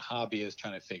more like a hobbyist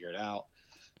trying to figure it out.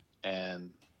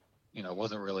 And,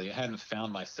 I hadn't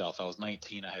found myself. I was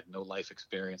 19. I had no life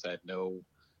experience. I had no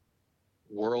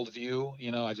worldview.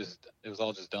 It was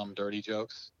all just dumb, dirty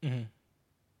jokes. And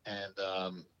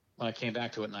when I came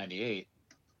back to it in 98,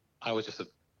 I was just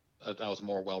I was a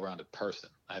more well-rounded person.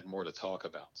 I had more to talk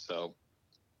about. So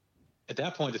at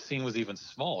that point, the scene was even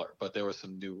smaller, but there was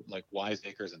some new, like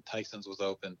Wiseacres and Tyson's was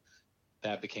open.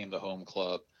 That became the home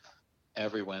club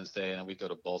every Wednesday. And we'd go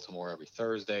to Baltimore every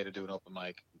Thursday to do an open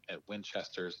mic at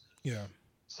Winchester's. Yeah.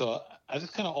 So I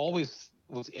just kind of always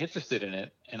was interested in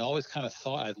it and always kind of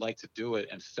thought I'd like to do it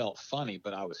and felt funny,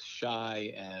 but I was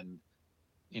shy. And,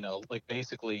 like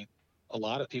basically a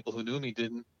lot of people who knew me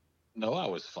didn't know I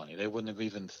was funny. They wouldn't have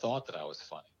even thought that I was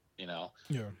funny,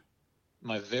 Yeah.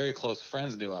 My very close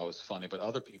friends knew I was funny, but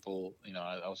other people,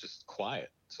 I was just quiet.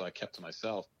 So I kept to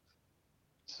myself.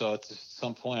 So at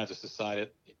some point I just decided,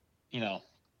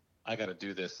 I got to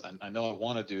do this. I know I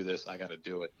want to do this. I got to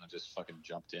do it. And I just fucking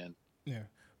jumped in. Yeah.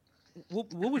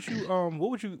 What would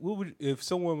you, if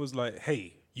someone was like,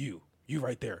 hey, you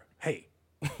right there. Hey,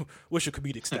 what's your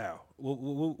comedic style?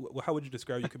 How would you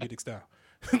describe your comedic style?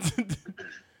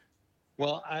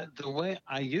 Well, the way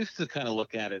I used to kind of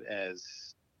look at it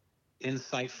as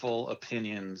insightful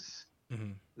opinions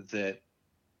that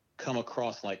come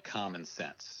across like common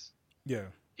sense. Yeah.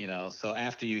 So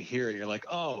after you hear it, you're like,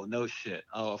 oh, no shit.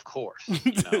 Oh, of course.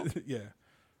 Yeah.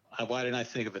 Why didn't I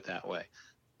think of it that way?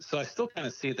 So I still kind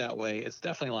of see it that way. It's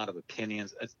definitely a lot of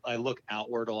opinions. I look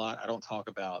outward a lot. I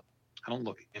don't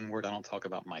look inward. I don't talk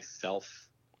about myself.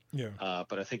 Yeah.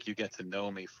 But I think you get to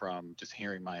know me from just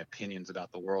hearing my opinions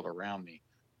about the world around me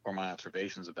or my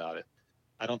observations about it.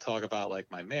 I don't talk about like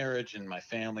my marriage and my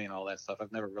family and all that stuff.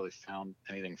 I've never really found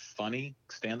anything funny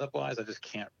stand-up wise. I just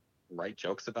can't write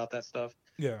jokes about that stuff.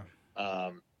 Yeah.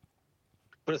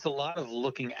 But it's a lot of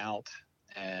looking out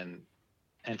and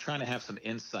trying to have some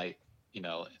insight,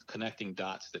 connecting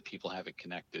dots that people haven't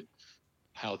connected,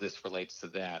 how this relates to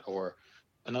that. Or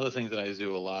another thing that I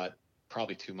do a lot,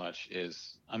 probably too much,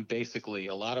 is I'm basically,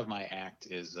 a lot of my act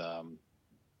is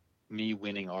me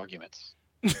winning arguments.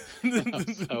 And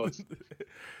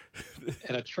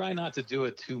I try not to do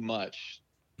it too much,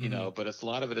 but a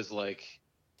lot of it is like,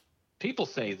 people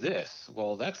say this,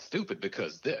 well, that's stupid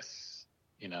because this,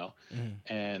 and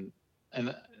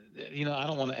I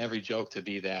don't want every joke to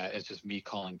be that. It's just me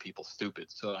calling people stupid.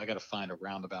 So I got to find a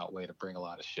roundabout way to bring a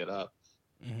lot of shit up.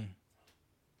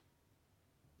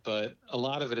 but a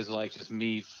lot of it is like just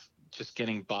me just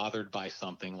getting bothered by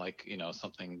something, like,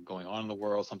 something going on in the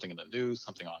world, something in the news,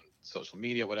 something on social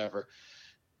media, whatever.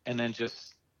 And then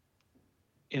just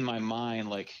in my mind,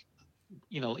 like,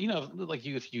 like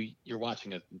if you're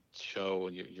watching a show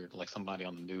and you're like somebody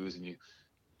on the news and you're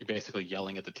basically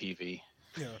yelling at the TV,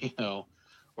 Yeah.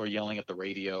 or yelling at the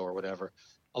radio or whatever.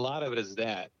 A lot of it is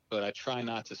that, but I try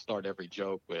not to start every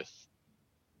joke with,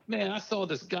 man, I saw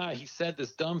this guy, he said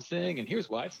this dumb thing, and here's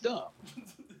why it's dumb.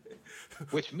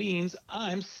 Which means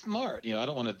I'm smart. I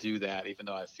don't want to do that, even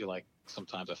though I feel like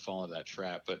sometimes I fall into that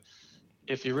trap. But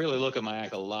if you really look at my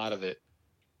act, a lot of it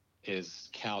is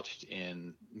couched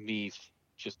in me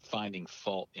just finding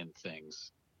fault in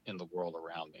things in the world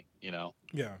around me,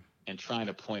 Yeah. and trying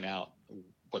to point out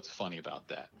what's funny about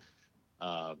that.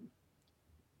 But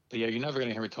yeah, you're never going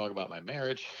to hear me talk about my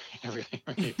marriage. You're never going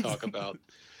to hear me talk about,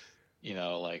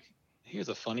 like, here's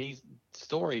a funny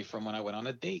story from when I went on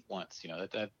a date once.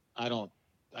 That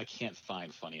I can't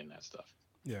find funny in that stuff.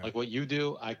 Yeah. Like what you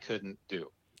do, I couldn't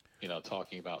do.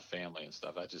 Talking about family and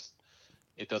stuff.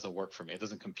 It doesn't work for me. It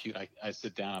doesn't compute. I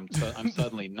sit down. I'm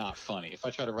suddenly not funny. If I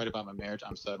try to write about my marriage,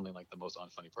 I'm suddenly like the most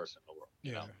unfunny person in the world.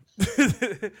 Yeah.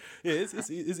 Yeah, it's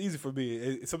easy for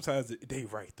me. Sometimes they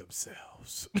write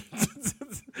themselves.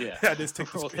 Yeah. I just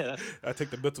take I take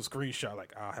the mental screenshot.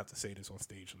 Like, I'll have to say this on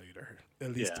stage later.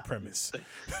 At least the premise.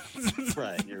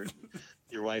 Right.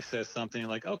 Your wife says something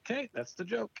like, "Okay, that's the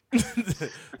joke."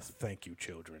 Thank you,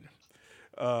 children.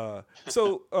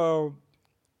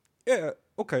 Yeah.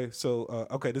 Okay. So,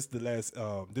 this is the last.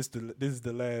 This is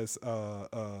the last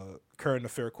current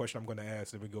affair question I'm going to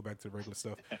ask, and we go back to the regular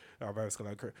stuff.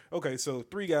 Okay. So,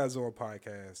 Three Guys On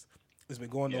podcast. It's been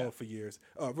going on for years.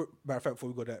 Matter of fact, before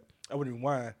we go to that, I wondering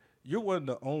why you're one of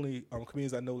the only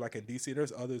comedians I know, like in DC.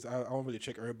 There's others. I don't really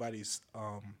check everybody's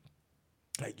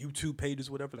like YouTube pages,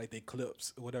 whatever, like they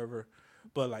clips or whatever.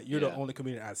 But like you're the only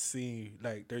comedian I've seen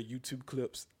like their YouTube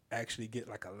clips actually get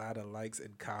like a lot of likes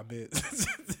and comments.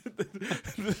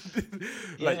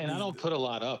 Like, and I don't put a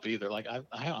lot up either. Like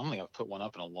I don't think I've put one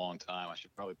up in a long time. I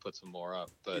should probably put some more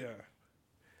up. But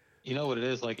you know what it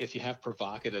is? Like if you have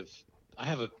provocative, I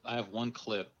have one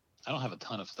clip. I don't have a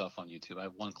ton of stuff on YouTube. I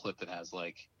have one clip that has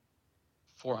like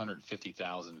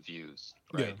 450,000 views.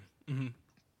 Right. Yeah. Mm-hmm.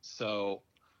 So,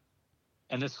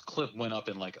 and this clip went up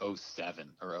in like 07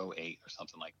 or 08 or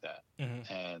something like that.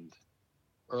 Mm-hmm. And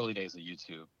early days of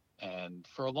YouTube. And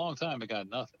for a long time, it got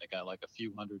nothing. It got like a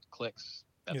few hundred clicks.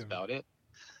 That's about it.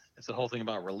 It's the whole thing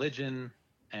about religion.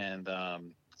 And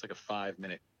it's like a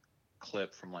 5-minute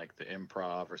clip from like the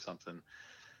Improv or something.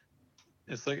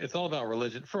 It's like, it's all about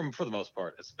religion. For the most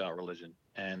part, it's about religion.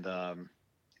 And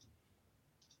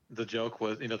the joke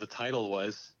was, the title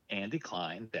was Andy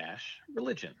Klein -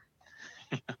 religion.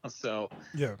 So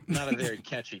not a very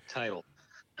catchy title.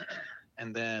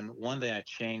 And then one day I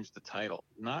changed the title,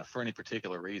 not for any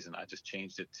particular reason. I just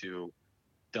changed it to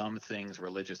Dumb Things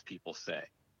Religious People Say.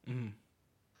 Mm-hmm.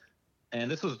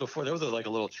 And this was before, there was like a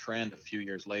little trend a few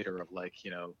years later of like,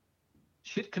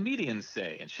 shit comedians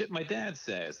say and shit my dad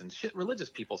says and shit religious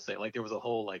people say. Like there was a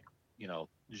whole like,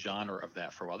 genre of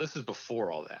that for a while. This is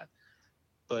before all that.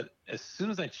 But as soon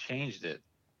as I changed it,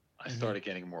 I started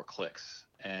getting more clicks.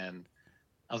 And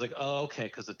I was like, oh, okay,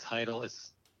 because the title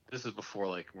is... This is before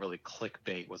like really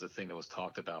clickbait was a thing that was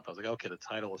talked about. But I was like, okay, the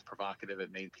title was provocative. It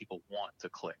made people want to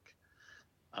click.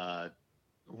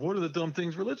 What are the dumb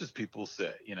things religious people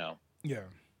say? Yeah.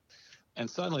 And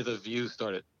suddenly the views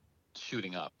started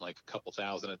shooting up, like a couple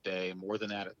thousand a day, more than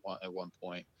that at one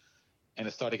point. And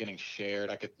it started getting shared.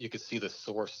 You could see the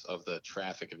source of the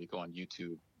traffic if you go on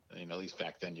YouTube. At least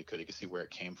back then you could see where it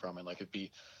came from, and like it'd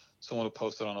be someone who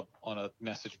posted on a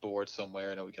message board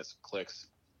somewhere, and it would get some clicks.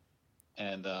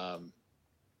 And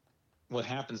what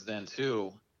happens then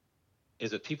too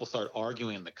is that people start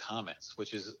arguing in the comments,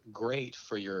 which is great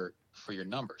for your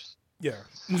numbers. Yeah.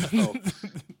 So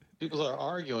people are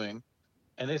arguing,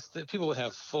 and people would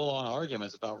have full-on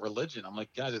arguments about religion. I'm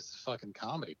like, guys, it's a fucking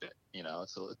comedy bit,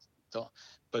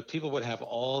 but people would have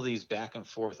all these back and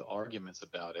forth arguments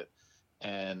about it.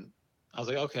 And I was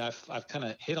like, okay, I've kind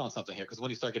of hit on something here, because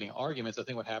when you start getting arguments, I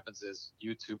think what happens is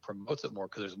YouTube promotes it more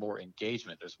because there's more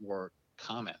engagement, there's more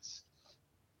comments.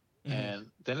 Mm-hmm. And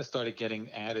then it started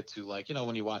getting added to, like,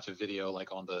 when you watch a video,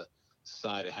 like on the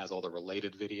side, it has all the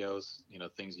related videos,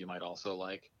 things you might also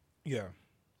like. Yeah.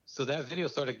 So that video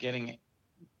started getting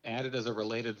added as a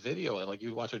related video. And like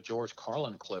you watch a George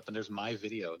Carlin clip and there's my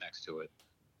video next to it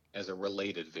as a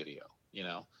related video,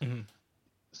 Mm-hmm.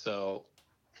 So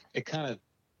it kind of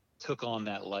took on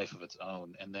that life of its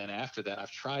own. And then after that,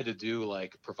 I've tried to do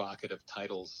like provocative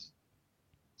titles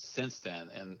since then.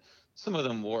 And some of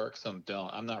them work, some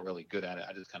don't. I'm not really good at it.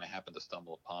 I just kind of happen to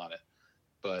stumble upon it.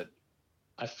 But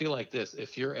I feel like this: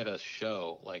 if you're at a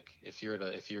show, like if you're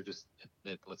just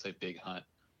at, let's say, Big Hunt,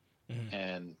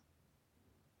 and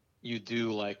you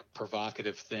do like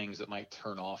provocative things that might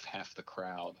turn off half the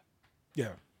crowd.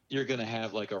 Yeah. You're going to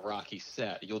have like a rocky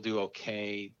set. You'll do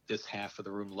okay. This half of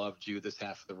the room loved you. This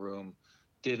half of the room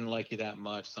didn't like you that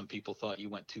much. Some people thought you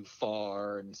went too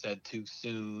far and said too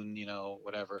soon, you know,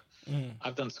 whatever.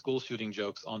 I've done school shooting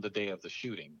jokes on the day of the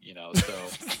shooting, you know, so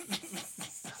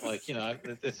like, you know,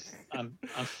 I'm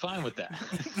fine with that.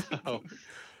 So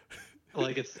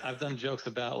like I've done jokes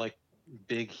about like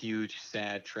big, huge,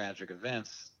 sad, tragic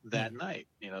events that night.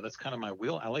 You know, that's kind of my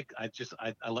wheel. I like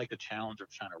the challenge of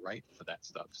trying to write for that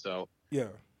stuff. So yeah,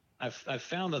 I've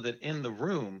found that in the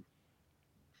room,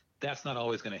 that's not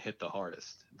always going to hit the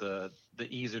hardest. The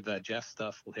easier to digest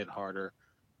stuff will hit harder.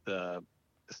 The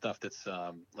stuff that's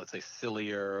let's say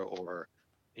sillier or,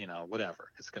 you know,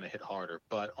 whatever, it's going to hit harder.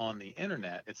 But on the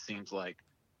internet, it seems like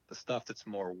the stuff that's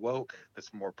more woke,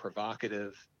 that's more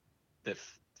provocative, that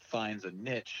finds a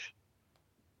niche,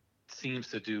 seems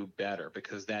to do better,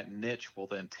 because that niche will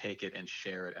then take it and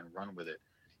share it and run with it.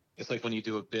 It's like when you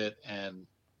do a bit and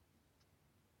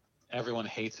everyone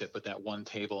hates it, but that one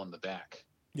table in the back.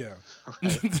 Yeah.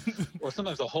 Right? Or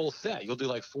sometimes a whole set. You'll do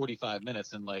like 45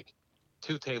 minutes and like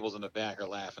 2 tables in the back are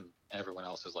laughing. Everyone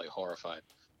else is like horrified.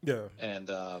 Yeah. And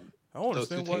those those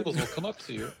 2 tables will come up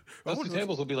to you. Those 2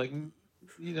 tables will be like,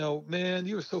 you know, man,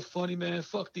 you were so funny, man.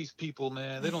 Fuck these people,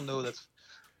 man. They don't know that's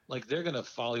like, they're going to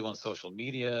follow you on social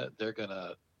media.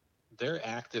 They're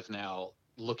active now,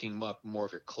 looking up more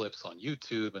of your clips on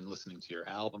YouTube and listening to your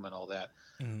album and all that.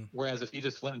 Whereas if you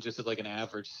just went and just did like an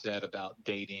average set about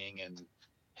dating and,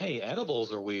 hey,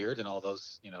 edibles are weird and all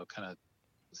those, you know, kind of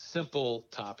simpler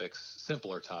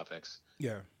topics.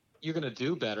 Yeah. You're going to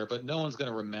do better, but no one's going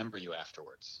to remember you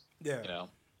afterwards. Yeah. You know?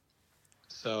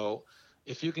 So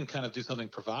if you can kind of do something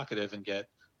provocative and get,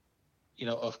 you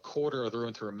know, a quarter of the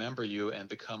room to remember you and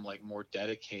become like more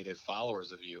dedicated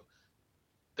followers of you,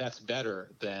 that's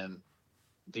better than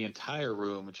the entire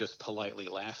room just politely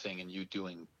laughing and you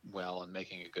doing well and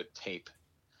making a good tape.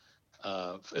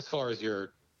 As far as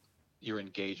your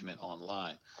engagement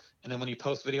online. And then when you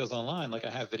post videos online, like I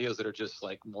have videos that are just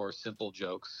like more simple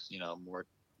jokes, you know, more,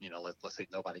 you know, let's say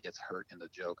nobody gets hurt in the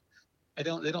joke. They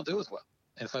don't do as well.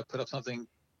 And if I put up something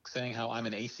saying how I'm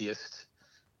an atheist,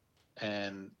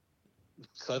 and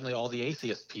suddenly all the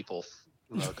atheist people,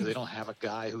 you know, because they don't have a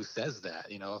guy who says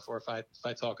that, you know, or if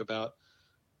I talk about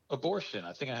abortion,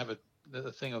 I think I have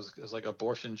the thing was like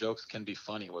abortion jokes can be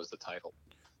funny was the title.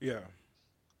 Yeah.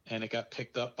 And it got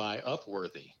picked up by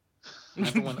Upworthy.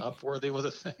 Remember when Upworthy was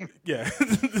a thing? Yeah.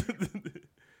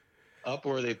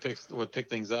 Upworthy would pick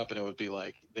things up, and it would be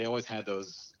like they always had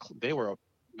those. They were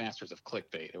masters of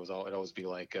clickbait. It'd always be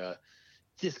like,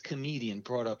 this comedian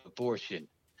brought up abortion.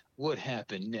 What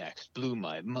happened next blew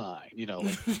my mind. You know,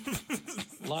 like,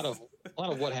 a lot of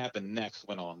what happened next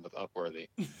went on with Upworthy.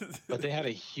 But they had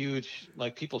a huge,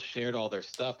 like, people shared all their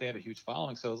stuff. They had a huge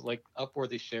following. So it was like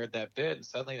Upworthy shared that bit, and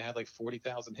suddenly they had like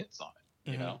 40,000 hits on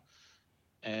it. You know,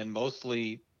 and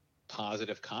mostly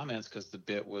positive comments because the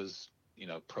bit was, you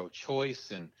know, pro-choice,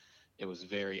 and it was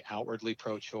very outwardly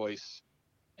pro-choice.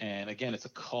 And again, it's a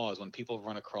cause. When people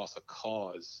run across a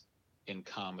cause in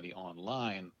comedy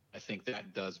online, I think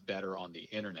that does better on the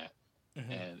internet.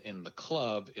 And in the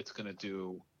club, it's going to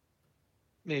do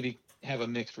maybe have a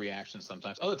mixed reaction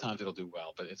sometimes. Other times it'll do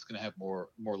well, but it's going to have more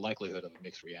likelihood of a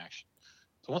mixed reaction.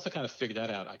 So once I kind of figured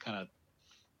that out, I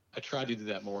tried to do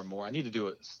that more and more. I need to do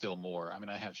it still more. I mean,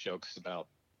 I have jokes about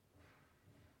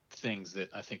things that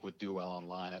I think would do well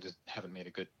online. I just haven't made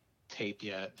a good tape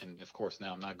yet. And of course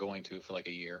now I'm not going to for like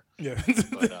a year. Yeah.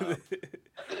 But,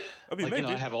 I mean, like, you know,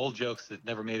 I have old jokes that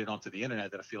never made it onto the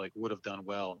internet that I feel like would have done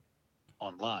well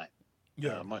online.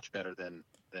 Yeah. Much better than,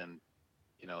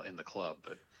 you know, in the club.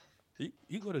 But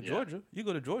you go to Georgia. You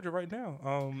go to Georgia right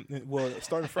now. Well,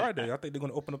 starting Friday, I think they're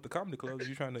going to open up the comedy clubs.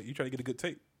 You trying to get a good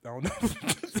tape? I don't know.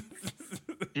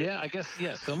 Yeah, I guess.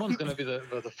 Yeah, someone's going to be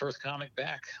the first comic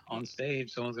back on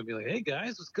stage. Someone's going to be like, "Hey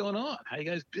guys, what's going on? How you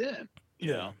guys been?"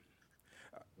 You know,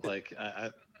 like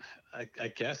I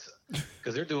guess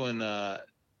because they're doing.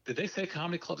 Did they say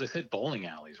comedy clubs? They said bowling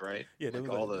alleys, right? Yeah, they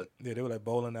like were they were like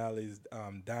bowling alleys,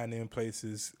 dine-in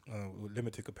places with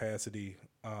limited capacity,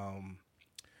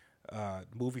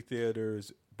 movie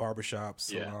theaters, barbershops,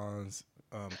 salons,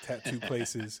 tattoo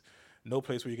places. No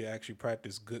place where you can actually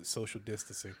practice good social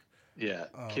distancing. Yeah,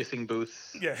 kissing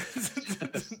booths. Yeah.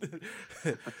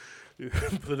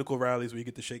 Political rallies where you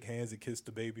get to shake hands and kiss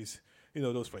the babies. You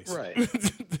know those places. Right.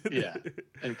 Yeah.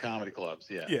 And comedy clubs.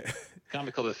 Yeah. Yeah.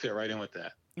 Comedy clubs fit right in with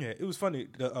that. Yeah, it was funny.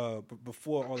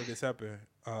 Before all of this happened,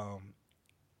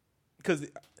 because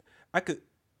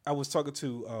I was talking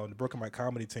to the Broken Mike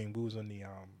comedy team. Who was on the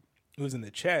who was in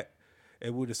the chat,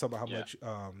 and we were just talking about how much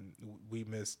we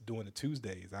miss doing the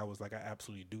Tuesdays. I was like, I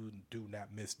absolutely do not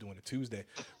miss doing the Tuesday,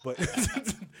 but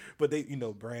but they,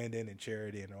 Brandon and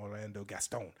Charity and Orlando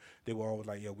Gaston, they were always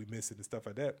like, yeah, we miss it and stuff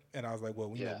like that. And I was like,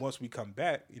 well, once we come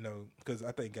back, because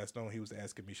I think Gaston, he was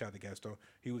asking me, shout out to Gaston,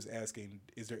 he was asking,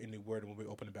 is there any word when we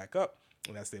open it back up?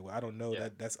 And I said, well, I don't know.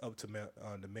 That's up to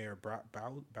the mayor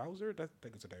Bowser. I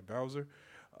think it's her name, Bowser.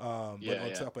 But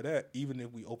on top of that, even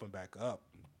if we open back up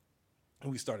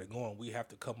and we started going, we have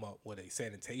to come up with a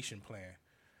sanitation plan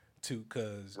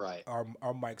because our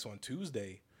mics on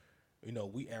Tuesday,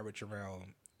 we average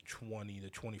around 20 to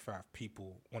 25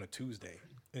 people on a Tuesday,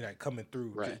 and like coming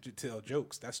through to tell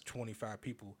jokes. That's 25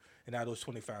 people, and out of those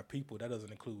 25 people, that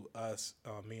doesn't include us,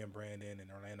 me and Brandon and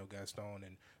Orlando Gaston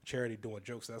and Charity doing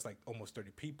jokes. So that's like almost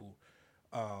 30 people.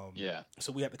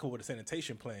 So we have to come up with a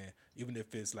sanitation plan, even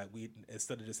if it's like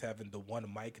instead of just having the one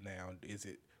mic now,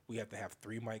 we have to have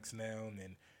 3 mics now,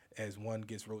 and as one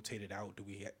gets rotated out, do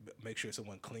we make sure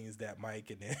someone cleans that mic,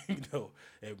 and then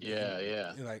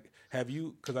like have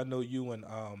you? Because I know you and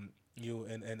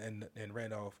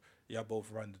Randolph, y'all both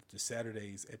run the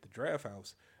Saturdays at the Draft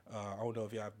House. I don't know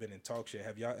if y'all have been in talks yet.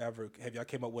 Have y'all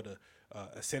came up with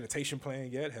a sanitation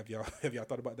plan yet? Have y'all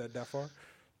thought about that far?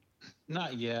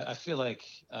 Not yet. I feel like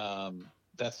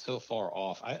that's so far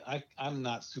off. I'm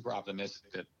not super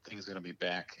optimistic that things are going to be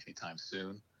back anytime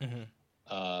soon.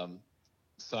 Mm-hmm.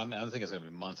 So I think it's going to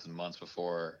be months and months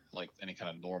before like any kind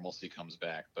of normalcy comes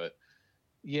back. But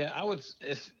yeah,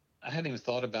 I hadn't even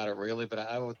thought about it really, but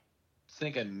I would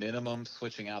think at minimum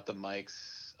switching out the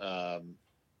mics,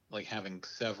 like having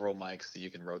several mics that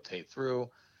you can rotate through.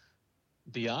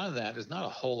 Beyond that, there's not a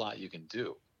whole lot you can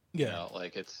do. Yeah.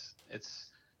 Like it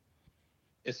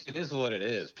is what it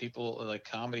is. People like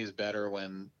comedy is better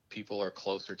when people are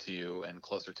closer to you and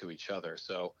closer to each other.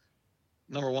 So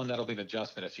number one, that'll be an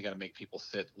adjustment if you got to make people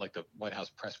sit like the White House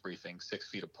press briefing 6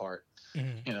 feet apart.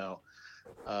 Mm-hmm.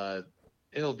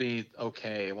 It'll be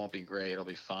okay. It won't be great. It'll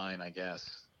be fine, I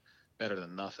guess. Better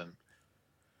than nothing.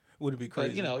 Would it be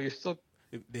crazy? But, you're still.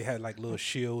 If they had like little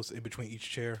shields in between each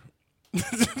chair.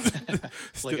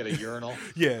 Like at a urinal.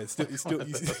 Yeah, you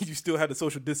still had the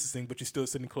social distancing, but you're still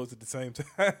sitting close at the same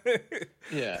time.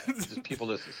 Yeah, just people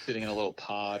just sitting in a little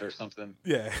pod or something.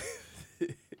 Yeah.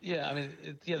 Yeah, I mean,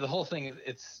 the whole thing,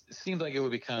 it seemed like it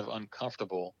would be kind of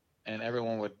uncomfortable, and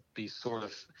everyone would be sort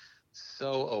of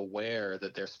so aware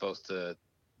that they're supposed to,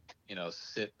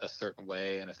 sit a certain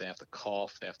way, and if they have to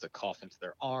cough into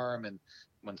their arm, and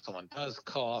when someone does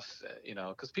cough,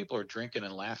 because people are drinking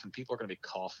and laughing, people are going to be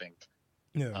coughing.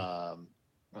 Yeah.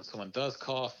 When someone does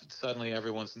cough, suddenly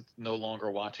everyone's no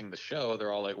longer watching the show.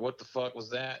 They're all like, what the fuck was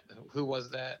that? Who was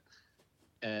that?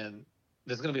 And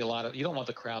there's going to be you don't want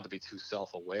the crowd to be too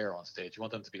self-aware on stage. You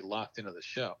want them to be locked into the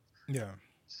show. Yeah.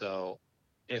 So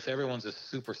if everyone's just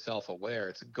super self-aware,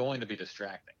 it's going to be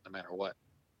distracting no matter what.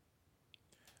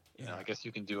 I guess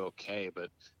you can do okay,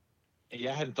 but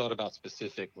I hadn't thought about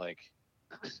specific like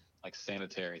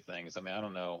sanitary things. I mean, I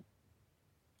don't know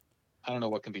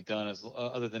what can be done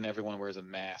other than everyone wears a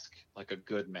mask, like a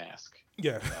good mask.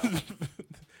 Yeah.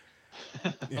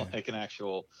 Like an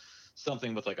actual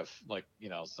something with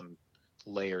some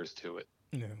layers to it.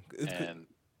 Yeah. And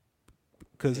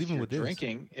because even with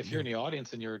drinking, if you're in the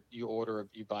audience and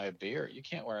you buy a beer, you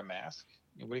can't wear a mask.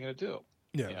 What are you going to do?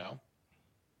 Yeah.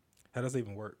 How does it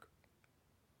even work?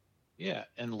 Yeah,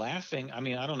 and laughing. I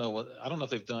mean, I don't know if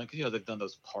they've done. They've done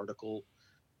those particle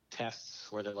tests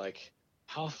where they're like,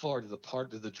 how far do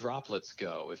the droplets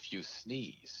go if you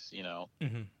sneeze?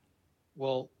 Mm-hmm.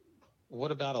 Well,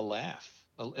 what about a laugh?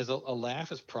 A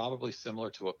laugh is probably similar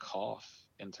to a cough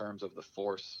in terms of the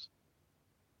force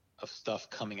of stuff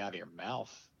coming out of your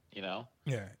mouth. Yeah,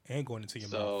 and going into your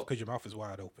mouth because your mouth is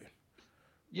wide open.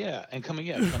 Yeah, and coming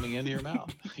into your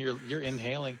mouth. You're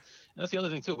inhaling. And that's the other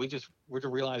thing too. We're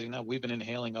realizing now we've been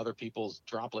inhaling other people's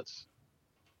droplets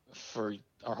for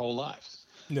our whole lives.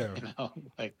 Yeah.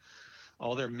 Like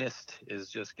all their mist is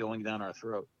just going down our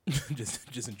throat.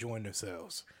 just enjoying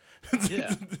themselves.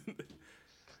 Yeah.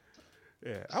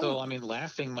 Yeah. So I mean,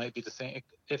 laughing might be the same.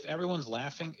 If everyone's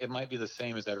laughing, it might be the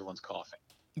same as everyone's coughing.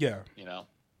 Yeah.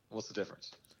 What's the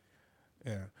difference?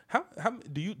 Yeah. How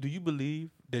do you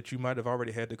believe that you might have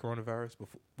already had the coronavirus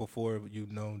before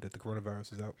you've known that the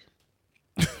coronavirus is out?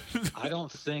 I don't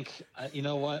think. You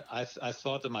know what? I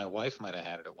thought that my wife might have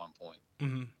had it at one point.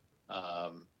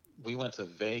 Mm-hmm. We went to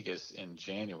Vegas in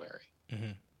January,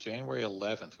 mm-hmm. January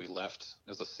 11th, we left. It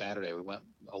was a Saturday. We went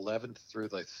 11th through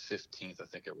like 15th, I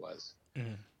think it was.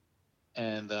 Mhm.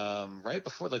 And right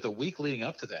before, like the week leading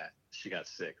up to that, she got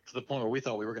sick to the point where we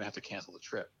thought we were going to have to cancel the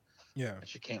trip. Yeah. And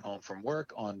she came home from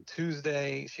work on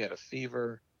Tuesday. She had a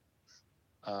fever.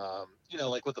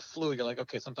 Like with the flu, you're like,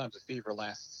 okay, sometimes the fever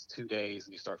lasts 2 days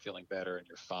and you start feeling better and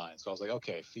you're fine. So I was like,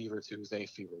 okay, fever Tuesday,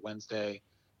 fever Wednesday.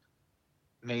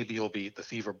 Maybe the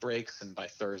fever breaks and by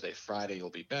Thursday, Friday, you'll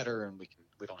be better and we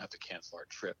don't have to cancel our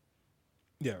trip.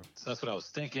 Yeah. So that's what I was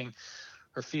thinking.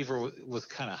 Her fever was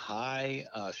kind of high.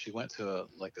 She went to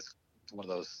one of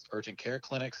those urgent care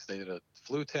clinics. They did a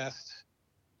flu test,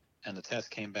 and the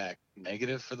test came back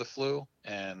negative for the flu.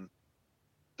 And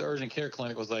the urgent care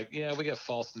clinic was like, "Yeah, we get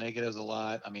false negatives a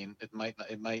lot. I mean, it might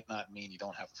not mean you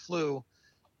don't have the flu,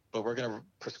 but we're going to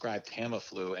prescribe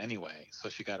Tamiflu anyway." So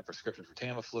she got a prescription for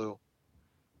Tamiflu,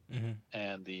 Mm-hmm.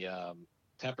 and the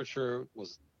temperature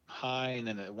was high, and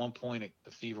then at one point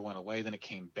the fever went away. Then it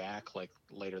came back like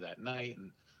later that night,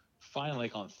 and finally,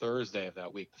 like on Thursday of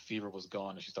that week, the fever was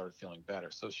gone and she started feeling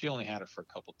better. So she only had it for a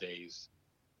couple days,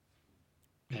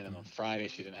 and then on Friday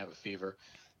she didn't have a fever.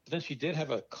 But then she did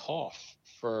have a cough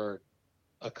for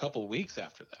a couple weeks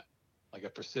after that, like a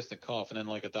persistent cough, and then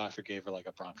like a doctor gave her like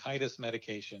a bronchitis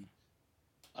medication,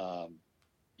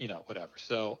 whatever.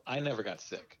 So I never got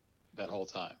sick that whole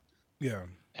time. Yeah.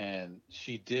 And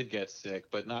she did get sick,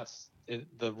 but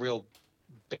the real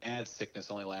bad sickness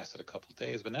only lasted a couple of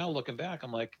days. But now looking back,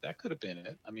 I'm like, that could have been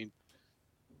it. I mean,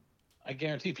 I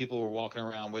guarantee people were walking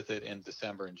around with it in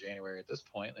December and January at this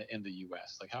point in the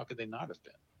U.S. Like, how could they not have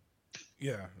been?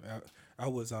 Yeah. I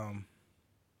was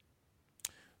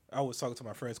talking to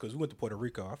my friends because we went to Puerto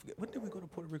Rico. I forget, when did we go to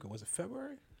Puerto Rico? Was it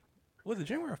February? Was it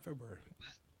January or February?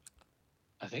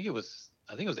 I think it was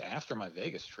after my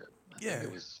Vegas trip. I think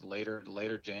it was later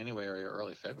January or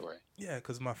early February. Yeah,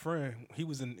 because my friend, we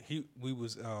went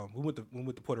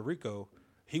to Puerto Rico.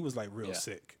 He was like real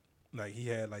sick, like he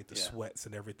had like the sweats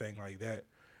and everything like that,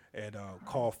 and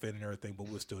coughing and everything. But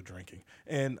we were still drinking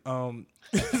and of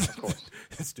course,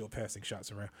 still passing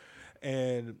shots around,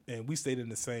 and we stayed in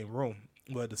the same room.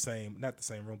 Well, not the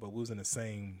same room, but we was in the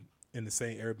same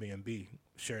Airbnb,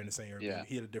 sharing the same Airbnb. Yeah.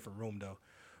 He had a different room though.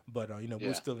 But we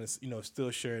were still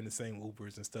still sharing the same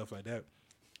Ubers and stuff like that.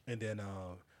 And then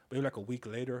maybe like a week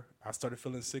later, I started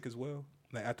feeling sick as well.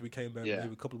 Like after we came back,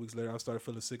 maybe a couple of weeks later, I started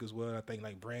feeling sick as well. And I think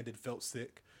like Brandon felt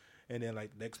sick, and then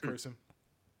like the next person,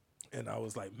 and I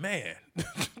was like, man,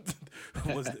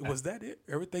 was that it?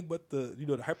 Everything but the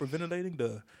the hyperventilating,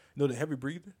 the heavy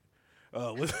breathing.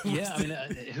 I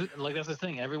mean, like that's the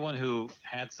thing. Everyone who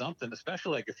had something,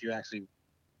 especially like if you actually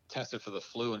tested for the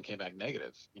flu and came back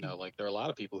negative, like there are a lot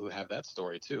of people who have that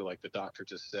story too. Like the doctor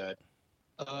just said,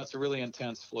 it's a really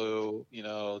intense flu,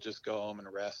 just go home and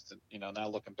rest. And, now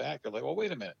looking back, they're like, well,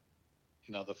 wait a minute.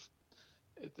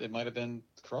 It might have been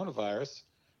coronavirus.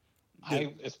 Yeah.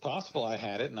 It's possible I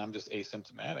had it and I'm just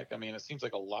asymptomatic. I mean, it seems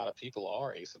like a lot of people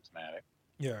are asymptomatic.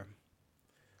 Yeah.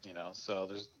 So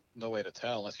there's no way to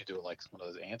tell unless you do like one of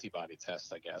those antibody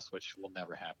tests, I guess, which will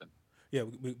never happen. Yeah,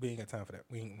 we ain't got time for that.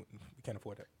 We can't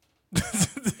afford that.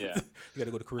 Yeah. You got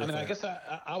to go to career. I mean, I guess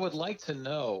I would like to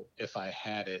know if I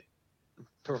had it,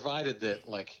 provided that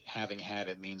like having had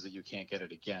it means that you can't get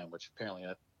it again, which apparently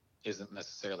that isn't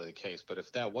necessarily the case. But if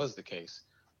that was the case,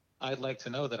 I'd like to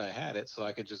know that I had it so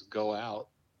I could just go out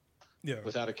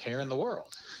without a care in the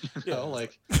world.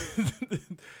 Like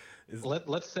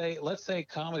let's say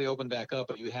comedy opened back up,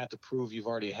 but you had to prove you've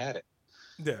already had it.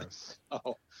 Yeah.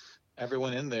 So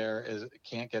everyone in there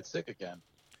can't get sick again.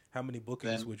 How many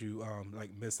bookings would you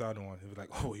like miss out on? It was like,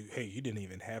 oh, hey, you didn't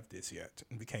even have this yet.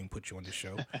 We can't put you on the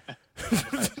show.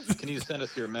 Can you send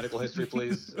us your medical history,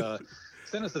 please?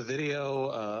 Send us a video,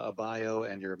 a bio,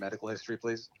 and your medical history,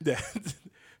 please. Yeah.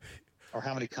 Or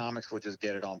how many comics would just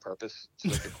get it on purpose so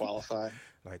they could qualify?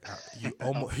 Like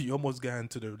you almost got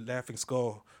into the Laughing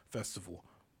Skull Festival,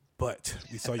 but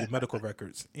we saw your medical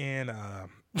records, and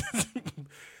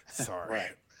sorry.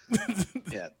 Right.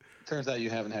 Yeah. Turns out you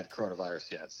haven't had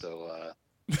coronavirus yet, so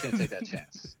you can't take that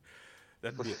chance.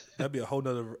 That'd be a whole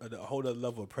nother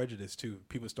level of prejudice too.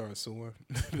 People start suing.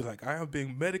 Be like, I am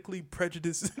being medically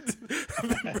prejudiced.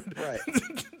 Right.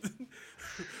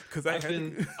 Because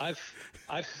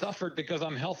I've suffered because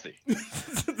I'm healthy. Is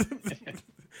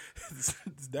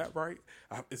that right?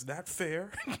 Is that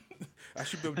fair? I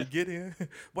should be able to get in.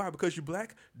 Why? Because you're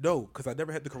black? No, because I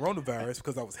never had the coronavirus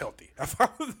because I was healthy.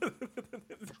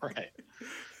 Right.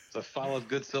 So I followed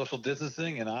good social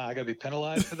distancing, and I got to be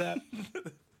penalized for that?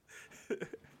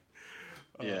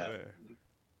 Yeah.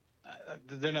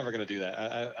 They're never going to do that.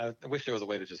 I wish there was a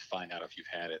way to just find out if you've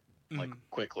had it. like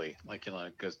quickly, like, you know,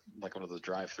 because like one of those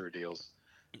drive-through deals.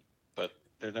 But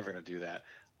they're never going to do that.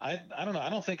 I don't know. I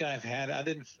don't think I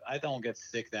don't get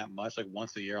sick that much. Like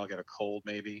once a year, I'll get a cold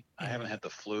maybe. I haven't had the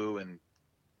flu in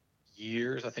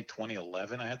years. I think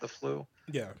 2011 I had the flu.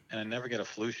 Yeah. And I never get a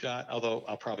flu shot, although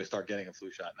I'll probably start getting a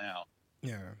flu shot now.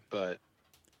 Yeah. But,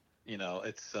 you know,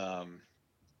 it's, I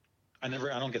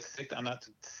don't get sick. I'm not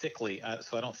sickly,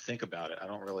 so I don't think about it. I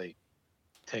don't really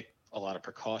take a lot of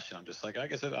precaution. I'm just like, I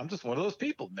guess I'm just one of those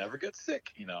people, never get sick.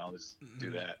 You know, I'll just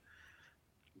do that.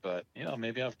 But, you know,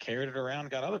 maybe I've carried it around and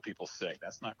got other people sick.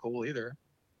 That's not cool either.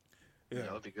 Yeah. You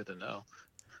know, it'd be good to know.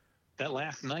 That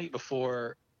last night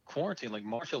before quarantine, like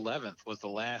March 11th was the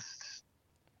last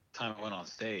time I went on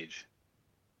stage.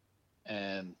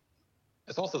 And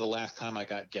it's also the last time I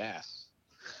got gas.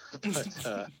 But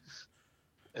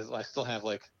I still have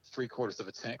like 3/4 of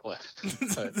a tank left.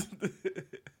 But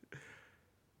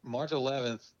March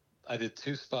 11th, I did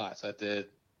 2 spots. I did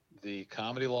the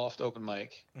Comedy Loft open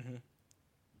mic.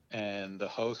 And the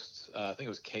host, I think it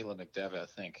was Caitlin McDevitt, I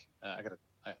think. I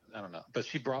don't know. But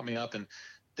she brought me up and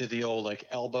did the old, like,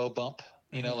 elbow bump.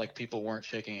 You know, like people weren't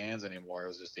shaking hands anymore. It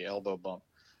was just the elbow bump.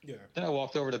 Yeah. Then I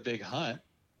walked over to Big Hunt,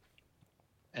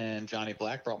 and Johnny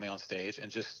Black brought me on stage.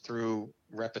 And just through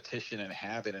repetition and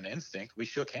habit and instinct, we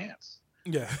shook hands.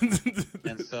 Yeah.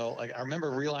 And so, like, I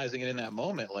remember realizing it in that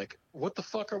moment, like, what the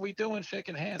fuck are we doing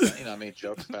shaking hands? You know, I made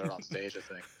jokes about it on stage, I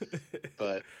think.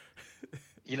 But...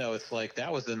 you know, it's like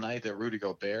that was the night that Rudy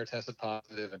Gobert tested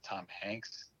positive and Tom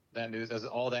Hanks. That news, as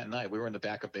all that night, we were in the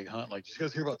back of Big Hunt. Like, did you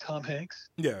guys hear about Tom Hanks?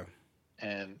 Yeah.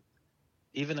 And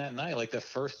even that night, like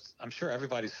I'm sure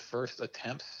everybody's first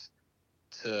attempts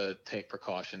to take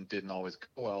precaution didn't always go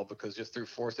well because just through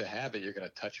force of habit, you're going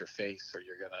to touch your face or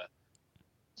you're going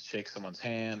to shake someone's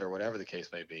hand or whatever the case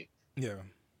may be. Yeah.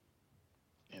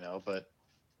 You know, but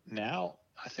now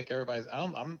I think everybody's. I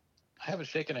haven't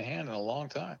shaken a hand in a long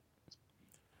time.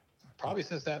 Probably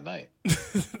since that night.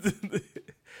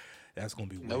 That's gonna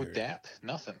be weird. No dap,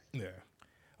 nothing. Yeah.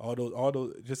 All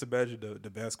those. Just imagine the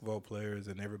basketball players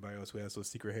and everybody else who has those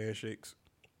secret handshakes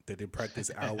that they practice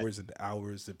hours and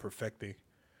hours in perfecting.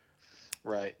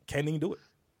 Right. Can't even do it.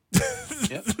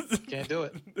 Yep. Can't do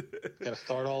it. Got to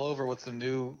start all over with some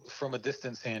new from a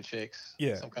distance handshakes.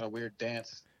 Yeah. Some kind of weird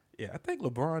dance. Yeah, I think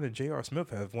LeBron and J.R.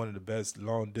 Smith have one of the best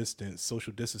long distance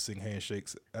social distancing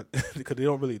handshakes because they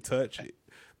don't really touch it.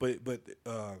 But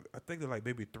I think they're like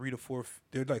maybe 3 to 4.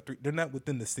 They're like they're not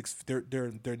within the 6. They're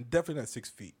definitely not 6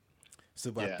 feet.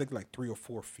 So, but I think like 3 or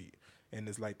 4 feet. And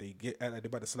it's like they get they're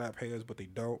about to slap hands, but they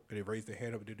don't. And they raise their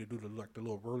hand up and they do the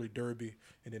little whirly derby.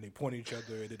 And then they point at each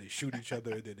other and then they shoot each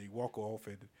other and then they walk off.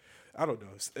 And I don't know.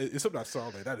 It's something I saw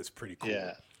like that is pretty cool.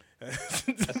 Yeah.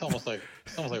 It's almost like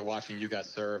watching You Got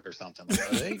Served or something.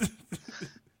 Like,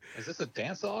 is this a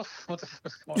dance off? What the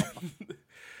fuck's going on?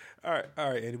 All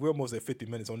right, and we're almost at 50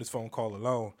 minutes on this phone call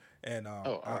alone, and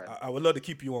right. I would love to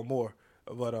keep you on more,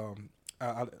 but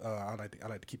I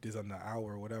like to keep this under an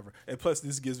hour or whatever. And plus,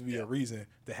 this gives me a reason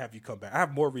to have you come back. I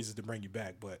have more reasons to bring you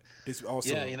back, but this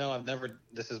also. Yeah, you know,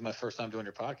 this is my first time doing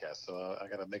your podcast, so I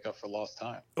got to make up for lost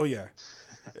time. Oh yeah,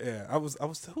 yeah. I was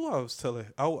telling.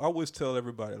 I always tell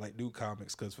everybody like new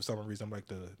comics because for some reason I'm like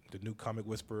the new comic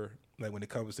whisperer. Like when it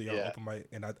comes to your open mic,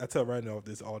 and I tell Randolph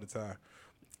this all the time.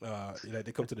 Like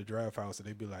they come to the draft house and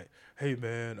they be like, "Hey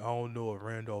man, I don't know if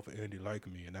Randolph and Andy like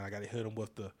me," and then I got to hit them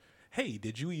with the, "Hey,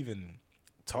 did you even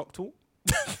talk to him?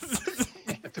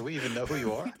 Do we even know who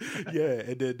you are?" Yeah,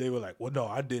 and then they were like, "Well, no,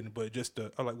 I didn't, but just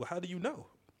I'm like, well, how do you know?"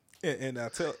 And I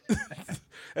tell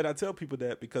and I tell people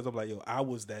that because I'm like, yo, I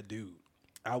was that dude.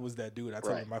 I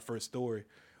tell them my first story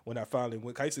when I finally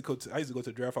went. I used to go to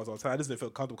the draft house all the time. I just didn't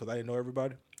feel comfortable because I didn't know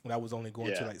everybody, and I was only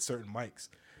going to like certain mics.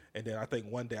 And then I think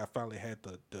one day I finally had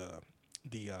the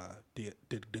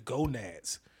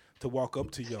gonads to walk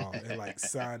up to y'all and like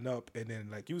sign up. And then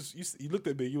like you looked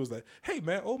at me, you was like, "Hey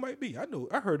man, oh might be. I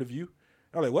heard of you."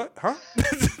 I'm like, "What? Huh?"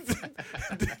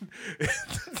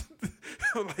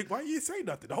 I'm like, "Why you say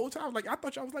nothing the whole time?" Like I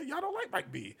thought y'all was like, "Y'all don't like Mike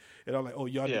B." And I'm like, "Oh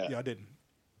y'all didn't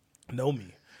know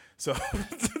me." So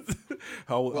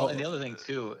and the other thing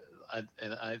too, I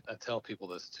tell people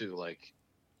this too, like.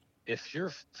 If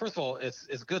you're, first of all, it's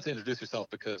good to introduce yourself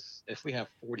because if we have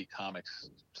 40 comics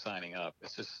signing up,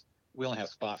 it's just, we only have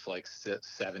spot for like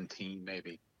 17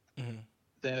 maybe. Mm-hmm.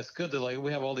 Then it's good to like,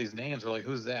 we have all these names. We're like,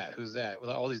 who's that? With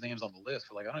all these names on the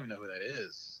list, we're like, I don't even know who that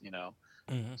is, you know?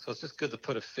 Mm-hmm. So it's just good to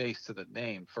put a face to the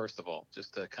name, first of all,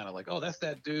 just to kind of like, oh, that's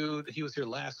that dude. He was here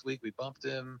last week. We bumped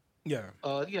him. Yeah.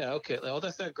 Yeah. Okay. Oh,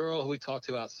 that's that girl who we talked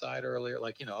to outside earlier.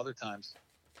 Like, you know, other times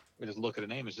we just look at a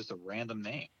name. It's just a random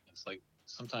name. It's like,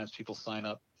 sometimes people sign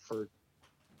up for,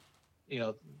 you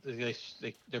know,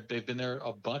 they've been there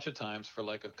a bunch of times for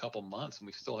like a couple months, and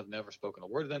we still have never spoken a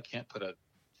word to them. Can't put a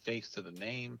face to the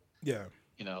name. Yeah.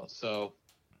 You know, so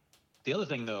the other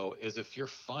thing though is if you're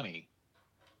funny,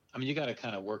 I mean, you got to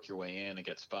kind of work your way in and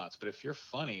get spots. But if you're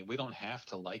funny, we don't have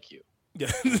to like you.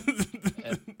 Yeah.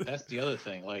 And that's the other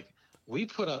thing. Like, we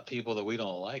put up people that we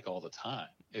don't like all the time.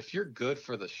 If you're good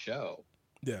for the show,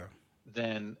 Yeah.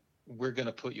 then we're going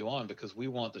to put you on because we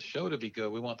want the show to be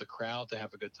good. We want the crowd to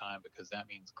have a good time because that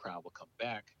means the crowd will come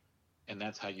back. And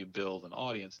that's how you build an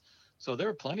audience. So there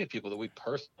are plenty of people that we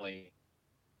personally,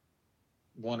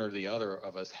 one or the other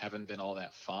of us, haven't been all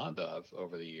that fond of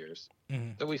over the years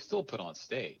that we still put on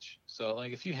stage. So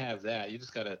like, if you have that, you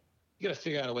just got to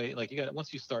figure out a way. Like,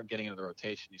 once you start getting into the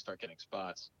rotation, you start getting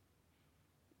spots,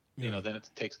 you know, then it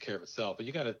takes care of itself. But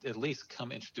you got to at least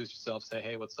come introduce yourself, say,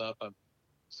 hey, what's up? I'm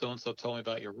so-and-so told me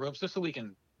about your rooms, just so we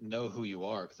can know who you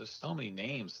are. Because there's so many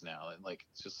names now. And like,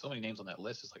 it's just so many names on that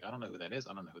list. It's like, I don't know who that is.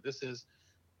 I don't know who this is.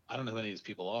 I don't know who any of these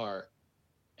people are.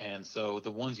 And so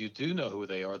the ones you do know who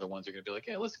they are, the ones you're going to be like,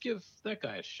 hey, let's give that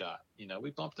guy a shot. You know,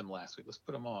 we bumped him last week. Let's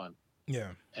put him on. Yeah.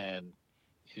 And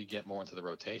you get more into the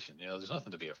rotation. You know, there's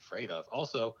nothing to be afraid of.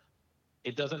 Also,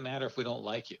 it doesn't matter if we don't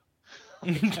like you.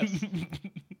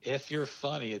 If you're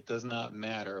funny, it does not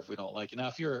matter if we don't like you. Now,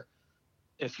 if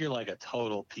you're like a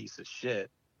total piece of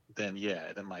shit, then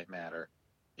yeah, that might matter.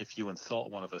 If you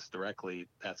insult one of us directly,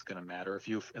 that's going to matter. If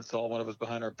you insult one of us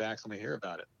behind our backs and we hear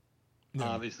about it,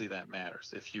 obviously that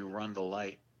matters. If you run the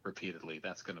light repeatedly,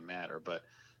 that's going to matter. But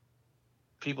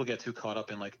people get too caught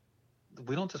up in like,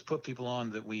 we don't just put people on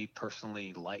that we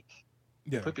personally like.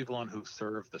 We put people on who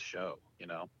serve the show, you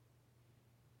know?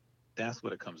 That's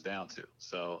what it comes down to.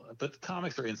 So, but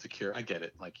comics are insecure. I get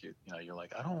it. Like, you know, you're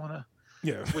like, I don't want to.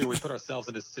 Yeah. We put ourselves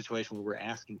in this situation where we're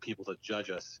asking people to judge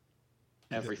us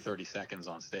every 30 seconds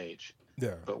on stage.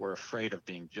 Yeah. But we're afraid of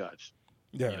being judged.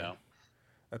 Yeah. You know?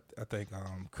 I think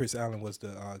Chris Allen was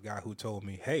the guy who told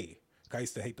me, hey, I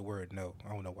used to hate the word no.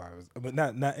 I don't know why. But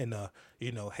not in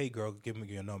you know, hey, girl, give me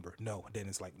your number. No. Then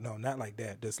it's like, no, not like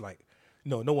that. Just like,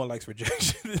 no one likes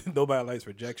rejection. Nobody likes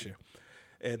rejection.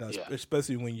 And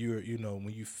especially when you know,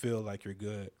 when you feel like you're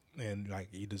good and like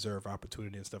you deserve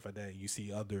opportunity and stuff like that, you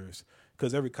see others,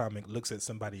 because every comic looks at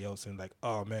somebody else and like,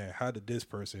 oh man, how did this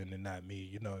person and not me,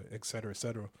 you know, et cetera, et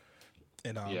cetera.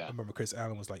 And I remember Chris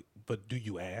Allen was like, but do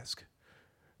you ask?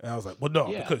 And I was like, well, no,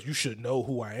 because you should know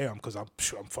who I am because I'm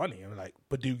sure I'm funny. And I'm like,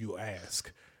 but do you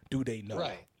ask? Do they know?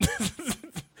 Right.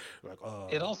 Like,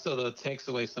 it also, though, takes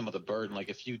away some of the burden. Like,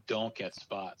 if you don't get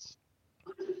spots,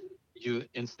 you,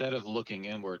 instead of looking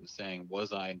inward and saying,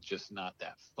 was I just not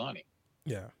that funny?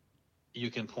 Yeah. You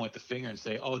can point the finger and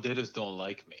say, oh, they just don't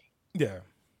like me. Yeah.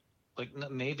 Like,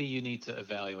 maybe you need to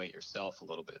evaluate yourself a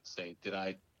little bit. Say,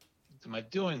 am I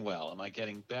doing well? Am I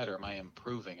getting better? Am I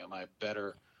improving? Am I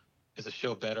better? Is the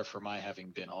show better for my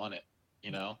having been on it?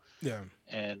 You know? Yeah.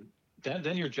 And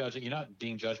then you're judging. You're not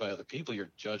being judged by other people.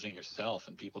 You're judging yourself,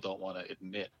 and people don't want to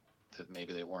admit that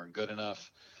maybe they weren't good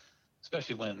enough,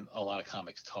 especially when a lot of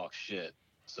comics talk shit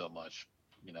so much,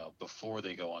 you know, before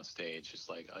they go on stage. It's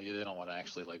like, they don't want to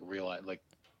actually like realize, like,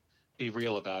 be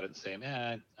real about it and say,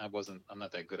 man, I'm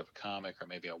not that good of a comic, or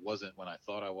maybe I wasn't when I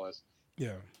thought I was.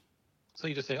 Yeah. So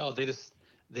you just say, oh, they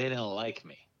didn't like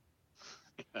me.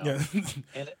 You know? Yeah.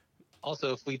 And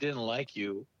also, if we didn't like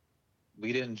you,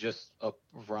 we didn't just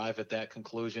arrive at that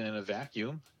conclusion in a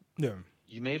vacuum. Yeah.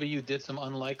 Maybe you did some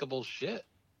unlikable shit,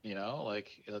 you know, like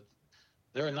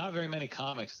there are not very many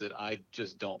comics that I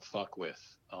just don't fuck with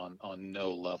on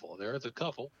no level. There's a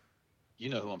couple, you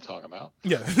know who I'm talking about.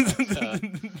 Yeah.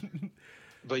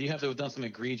 But you have to have done some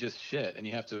egregious shit, and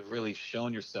you have to have really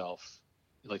shown yourself,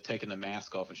 like taking the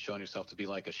mask off and showing yourself to be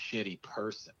like a shitty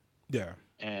person. Yeah.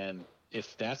 And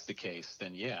if that's the case,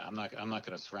 then yeah, I'm not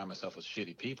going to surround myself with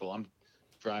shitty people. I'm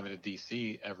driving to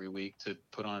DC every week to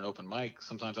put on an open mic.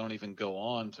 Sometimes I don't even go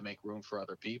on to make room for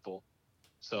other people.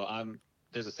 So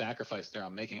there's a sacrifice there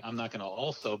I'm making. I'm not going to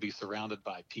also be surrounded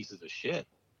by pieces of shit.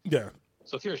 Yeah.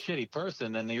 So if you're a shitty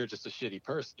person, then you're just a shitty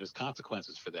person. There's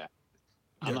consequences for that.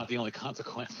 I'm not the only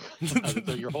consequence.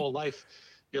 So your whole life,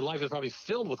 your life is probably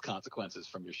filled with consequences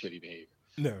from your shitty behavior.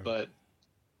 No. But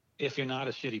if you're not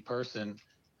a shitty person,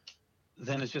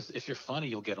 then it's just, if you're funny,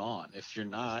 you'll get on. If you're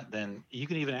not, then you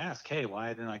can even ask, hey, why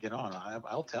didn't I get on?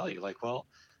 I'll tell you, like, well,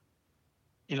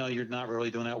 you know, you're not really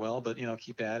doing that well, but, you know,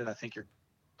 keep at it. I think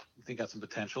you got some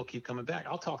potential. Keep coming back.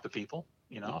 I'll talk to people,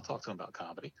 you know, I'll talk to them about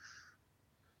comedy.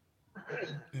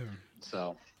 Yeah.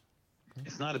 So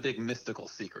it's not a big mystical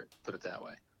secret, put it that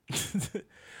way.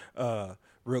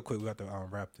 Real quick, we got to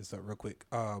wrap this up real quick.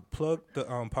 Plug the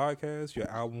podcast, your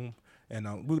album,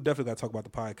 And we definitely got to talk about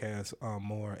the podcast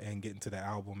more and get into the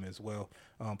album as well.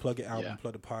 Plug your album,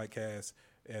 plug the podcast,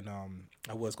 and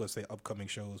I was going to say upcoming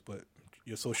shows, but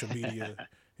your social media,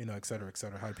 et cetera,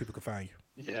 how people can find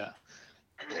you. Yeah.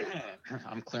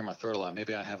 I'm clearing my throat a lot.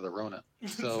 Maybe I have the Rona.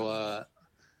 So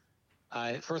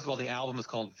first of all, the album is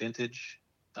called Vintage.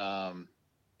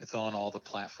 It's on all the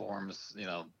platforms,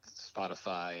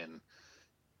 Spotify and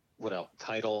what else?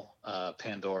 Tidal,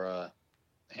 Pandora,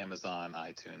 Amazon,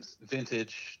 iTunes.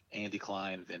 Vintage, Andy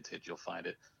Klein, Vintage. You'll find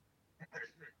it.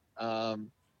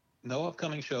 No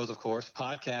upcoming shows, of course.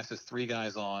 Podcast is 3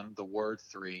 Guys On, the word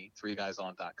 3,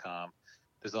 3guyson.com.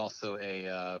 There's also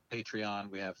a Patreon.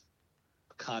 We have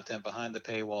content behind the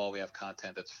paywall. We have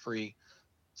content that's free.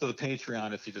 So the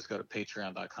Patreon, if you just go to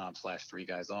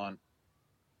patreon.com/3guyson.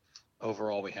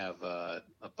 Overall, we have a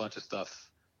bunch of stuff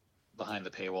behind the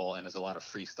paywall, and there's a lot of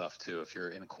free stuff too. If you're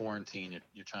in quarantine,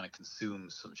 you're trying to consume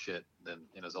some shit, then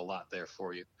there's a lot there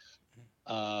for you.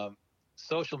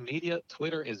 Social media,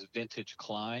 Twitter is Vintage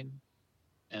Klein,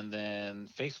 and then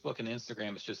Facebook and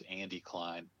Instagram is just Andy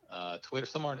Klein. Twitter,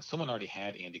 someone already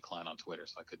had Andy Klein on Twitter,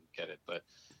 so I couldn't get it. But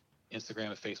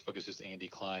Instagram and Facebook is just Andy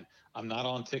Klein. I'm not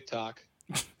on TikTok.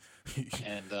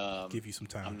 And give you some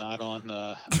time. I'm not on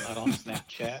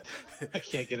Snapchat. I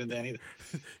can't get into anything.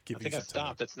 I think I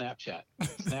stopped at Snapchat.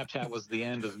 Snapchat was the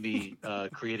end of me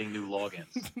creating new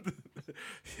logins.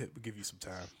 Yeah, we'll give you some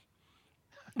time.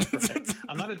 Right.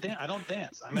 I'm not I don't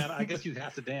dance. I mean, I guess you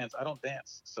have to dance. I don't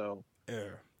dance, so yeah.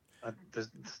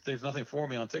 There's nothing for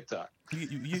me on TikTok.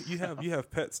 You have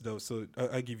pets though, so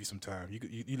I give you some time.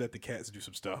 You let the cats do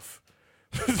some stuff.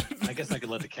 I guess I could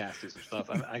let the cats do some stuff.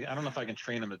 I don't know if I can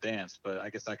train them to dance, but I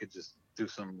guess I could just do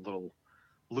some little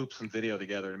loop some video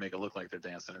together to make it look like they're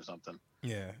dancing or something.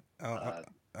 Yeah, I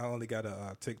only got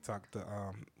a TikTok to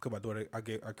cause my daughter. I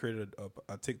created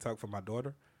a TikTok for my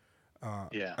daughter.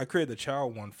 Yeah, I created the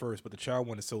child one first, but the child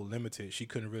one is so limited she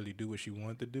couldn't really do what she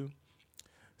wanted to do.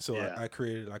 So yeah. I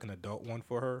created like an adult one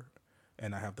for her,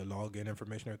 and I have the login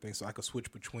information and everything, so I could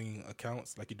switch between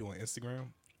accounts like you do on Instagram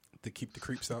to keep the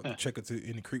creeps out, to check into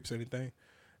any creeps or anything.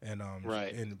 And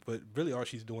right. But really all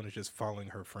she's doing is just following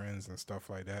her friends and stuff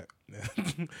like that.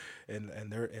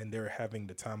 and they're having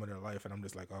the time of their life, and I'm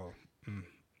just like, oh,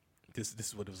 this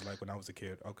is what it was like when I was a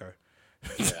kid. Okay.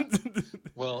 Yeah.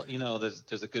 Well,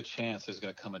 there's a good chance there's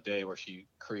going to come a day where she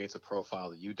creates a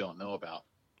profile that you don't know about,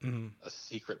 a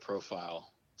secret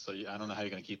profile. So I don't know how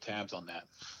you're going to keep tabs on that.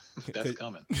 That's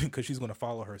coming. Because she's going to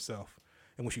follow herself.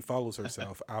 And when she follows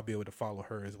herself, I'll be able to follow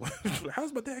her as well.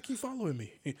 How's my dad keep following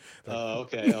me?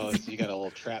 Okay. Oh, so you got a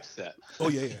little trap set. Oh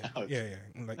yeah.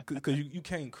 Like, because you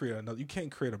can't create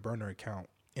a burner account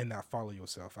and not follow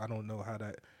yourself. I don't know how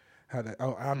that.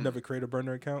 I've never created a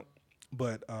burner account,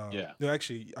 but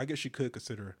actually, I guess you could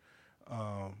consider.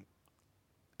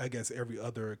 I guess every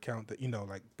other account that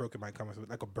like Broken Mike Comments with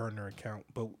like a burner account,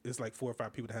 but it's like 4 or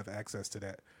 5 people that have access to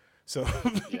that. So,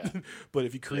 but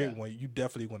if you create one, you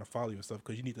definitely want to follow yourself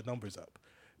because you need the numbers up.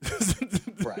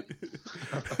 Right.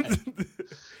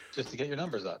 Just to get your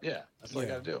numbers up. Yeah. That's what you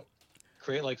got to do.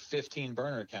 Create like 15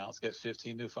 burner accounts, get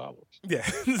 15 new followers. Yeah.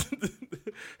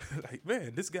 Like,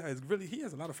 man, this guy he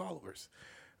has a lot of followers.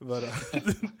 But,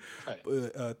 right.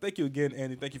 But thank you again,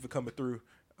 Andy. Thank you for coming through.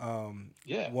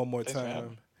 One more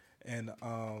time. And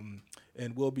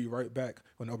we'll be right back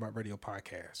on the Open Mic Radio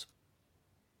podcast.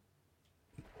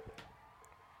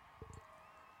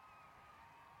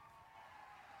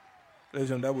 Ladies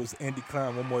and gentlemen, that was Andy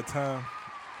Klein one more time.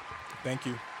 Thank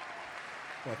you.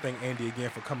 I want to thank Andy again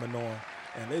for coming on.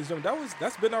 And ladies and gentlemen,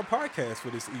 that's been our podcast for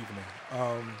this evening.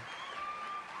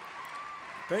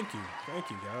 Thank you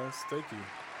guys. Thank you.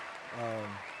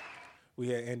 We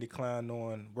had Andy Klein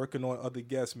on, working on other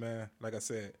guests, man. Like I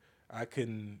said, I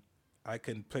can play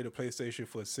the PlayStation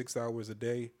for 6 hours a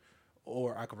day,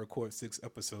 or I can record 6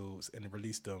 episodes and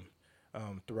release them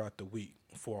throughout the week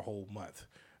for a whole month.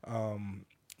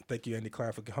 Thank you, Andy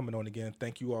Klein, for coming on again.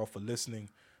 Thank you all for listening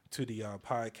to the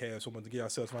podcast. I want to give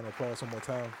ourselves a round of applause one more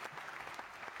time.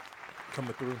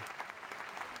 Coming through.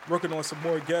 Working on some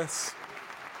more guests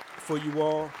for you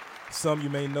all. Some you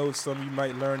may know, some you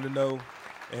might learn to know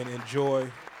and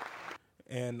enjoy.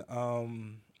 And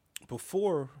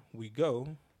before we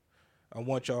go, I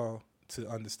want y'all to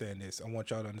understand this. I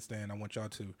want y'all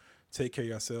to take care of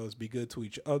yourselves. Be good to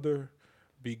each other.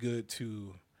 Be good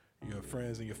to your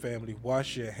friends and your family.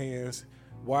 Wash your hands.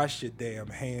 Wash your damn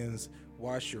hands.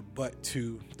 Wash your butt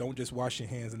too. Don't just wash your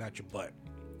hands and not your butt.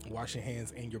 Wash your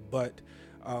hands and your butt.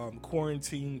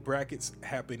 Quarantine brackets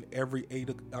happen every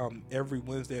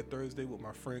Wednesday or Thursday with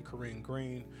my friend Corinne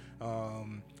Green.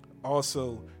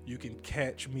 Also, you can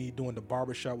catch me doing the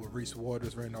barbershop with Reese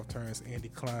Waters, Randolph Turns, Andy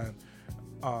Klein,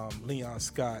 Leon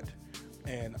Scott,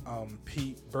 and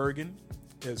Pete Bergen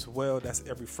as well. That's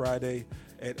every Friday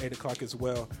at 8 o'clock as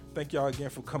well. Thank y'all again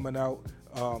for coming out.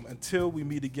 Until we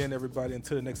meet again, everybody,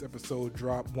 until the next episode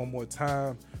drop, one more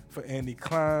time for Andy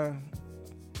Klein.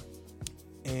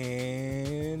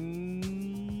 And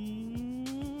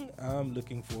I'm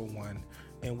looking for one.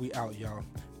 And we out, y'all.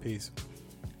 Peace.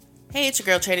 Hey, it's your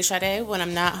girl Trady Sade. When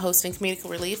I'm not hosting Comedic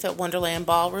Relief at Wonderland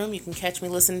Ballroom, you can catch me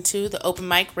listening to the Open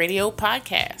Mic Radio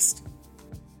Podcast.